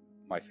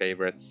my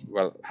favorites.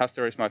 Well,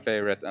 Haster is my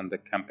favorite, and the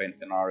campaign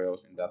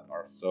scenarios in that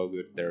are so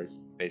good. There is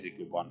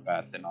basically one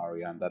bad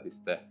scenario, and that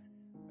is the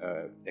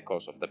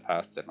Echoes of the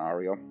Past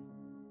scenario.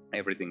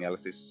 Everything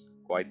else is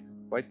quite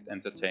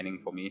entertaining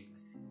for me,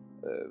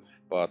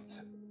 but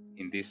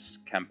in this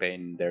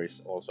campaign there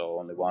is also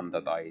only one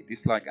that I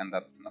dislike, and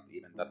that's not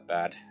even that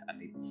bad,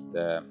 and it's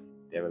the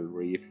Devil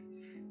Reef.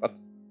 But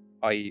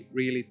I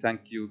really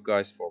thank you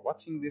guys for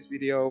watching this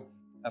video.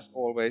 As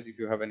always, if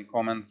you have any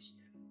comments,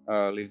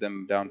 leave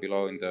them down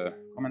below in the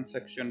comment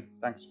section.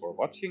 Thanks for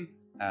watching,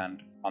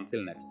 and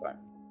until next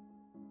time.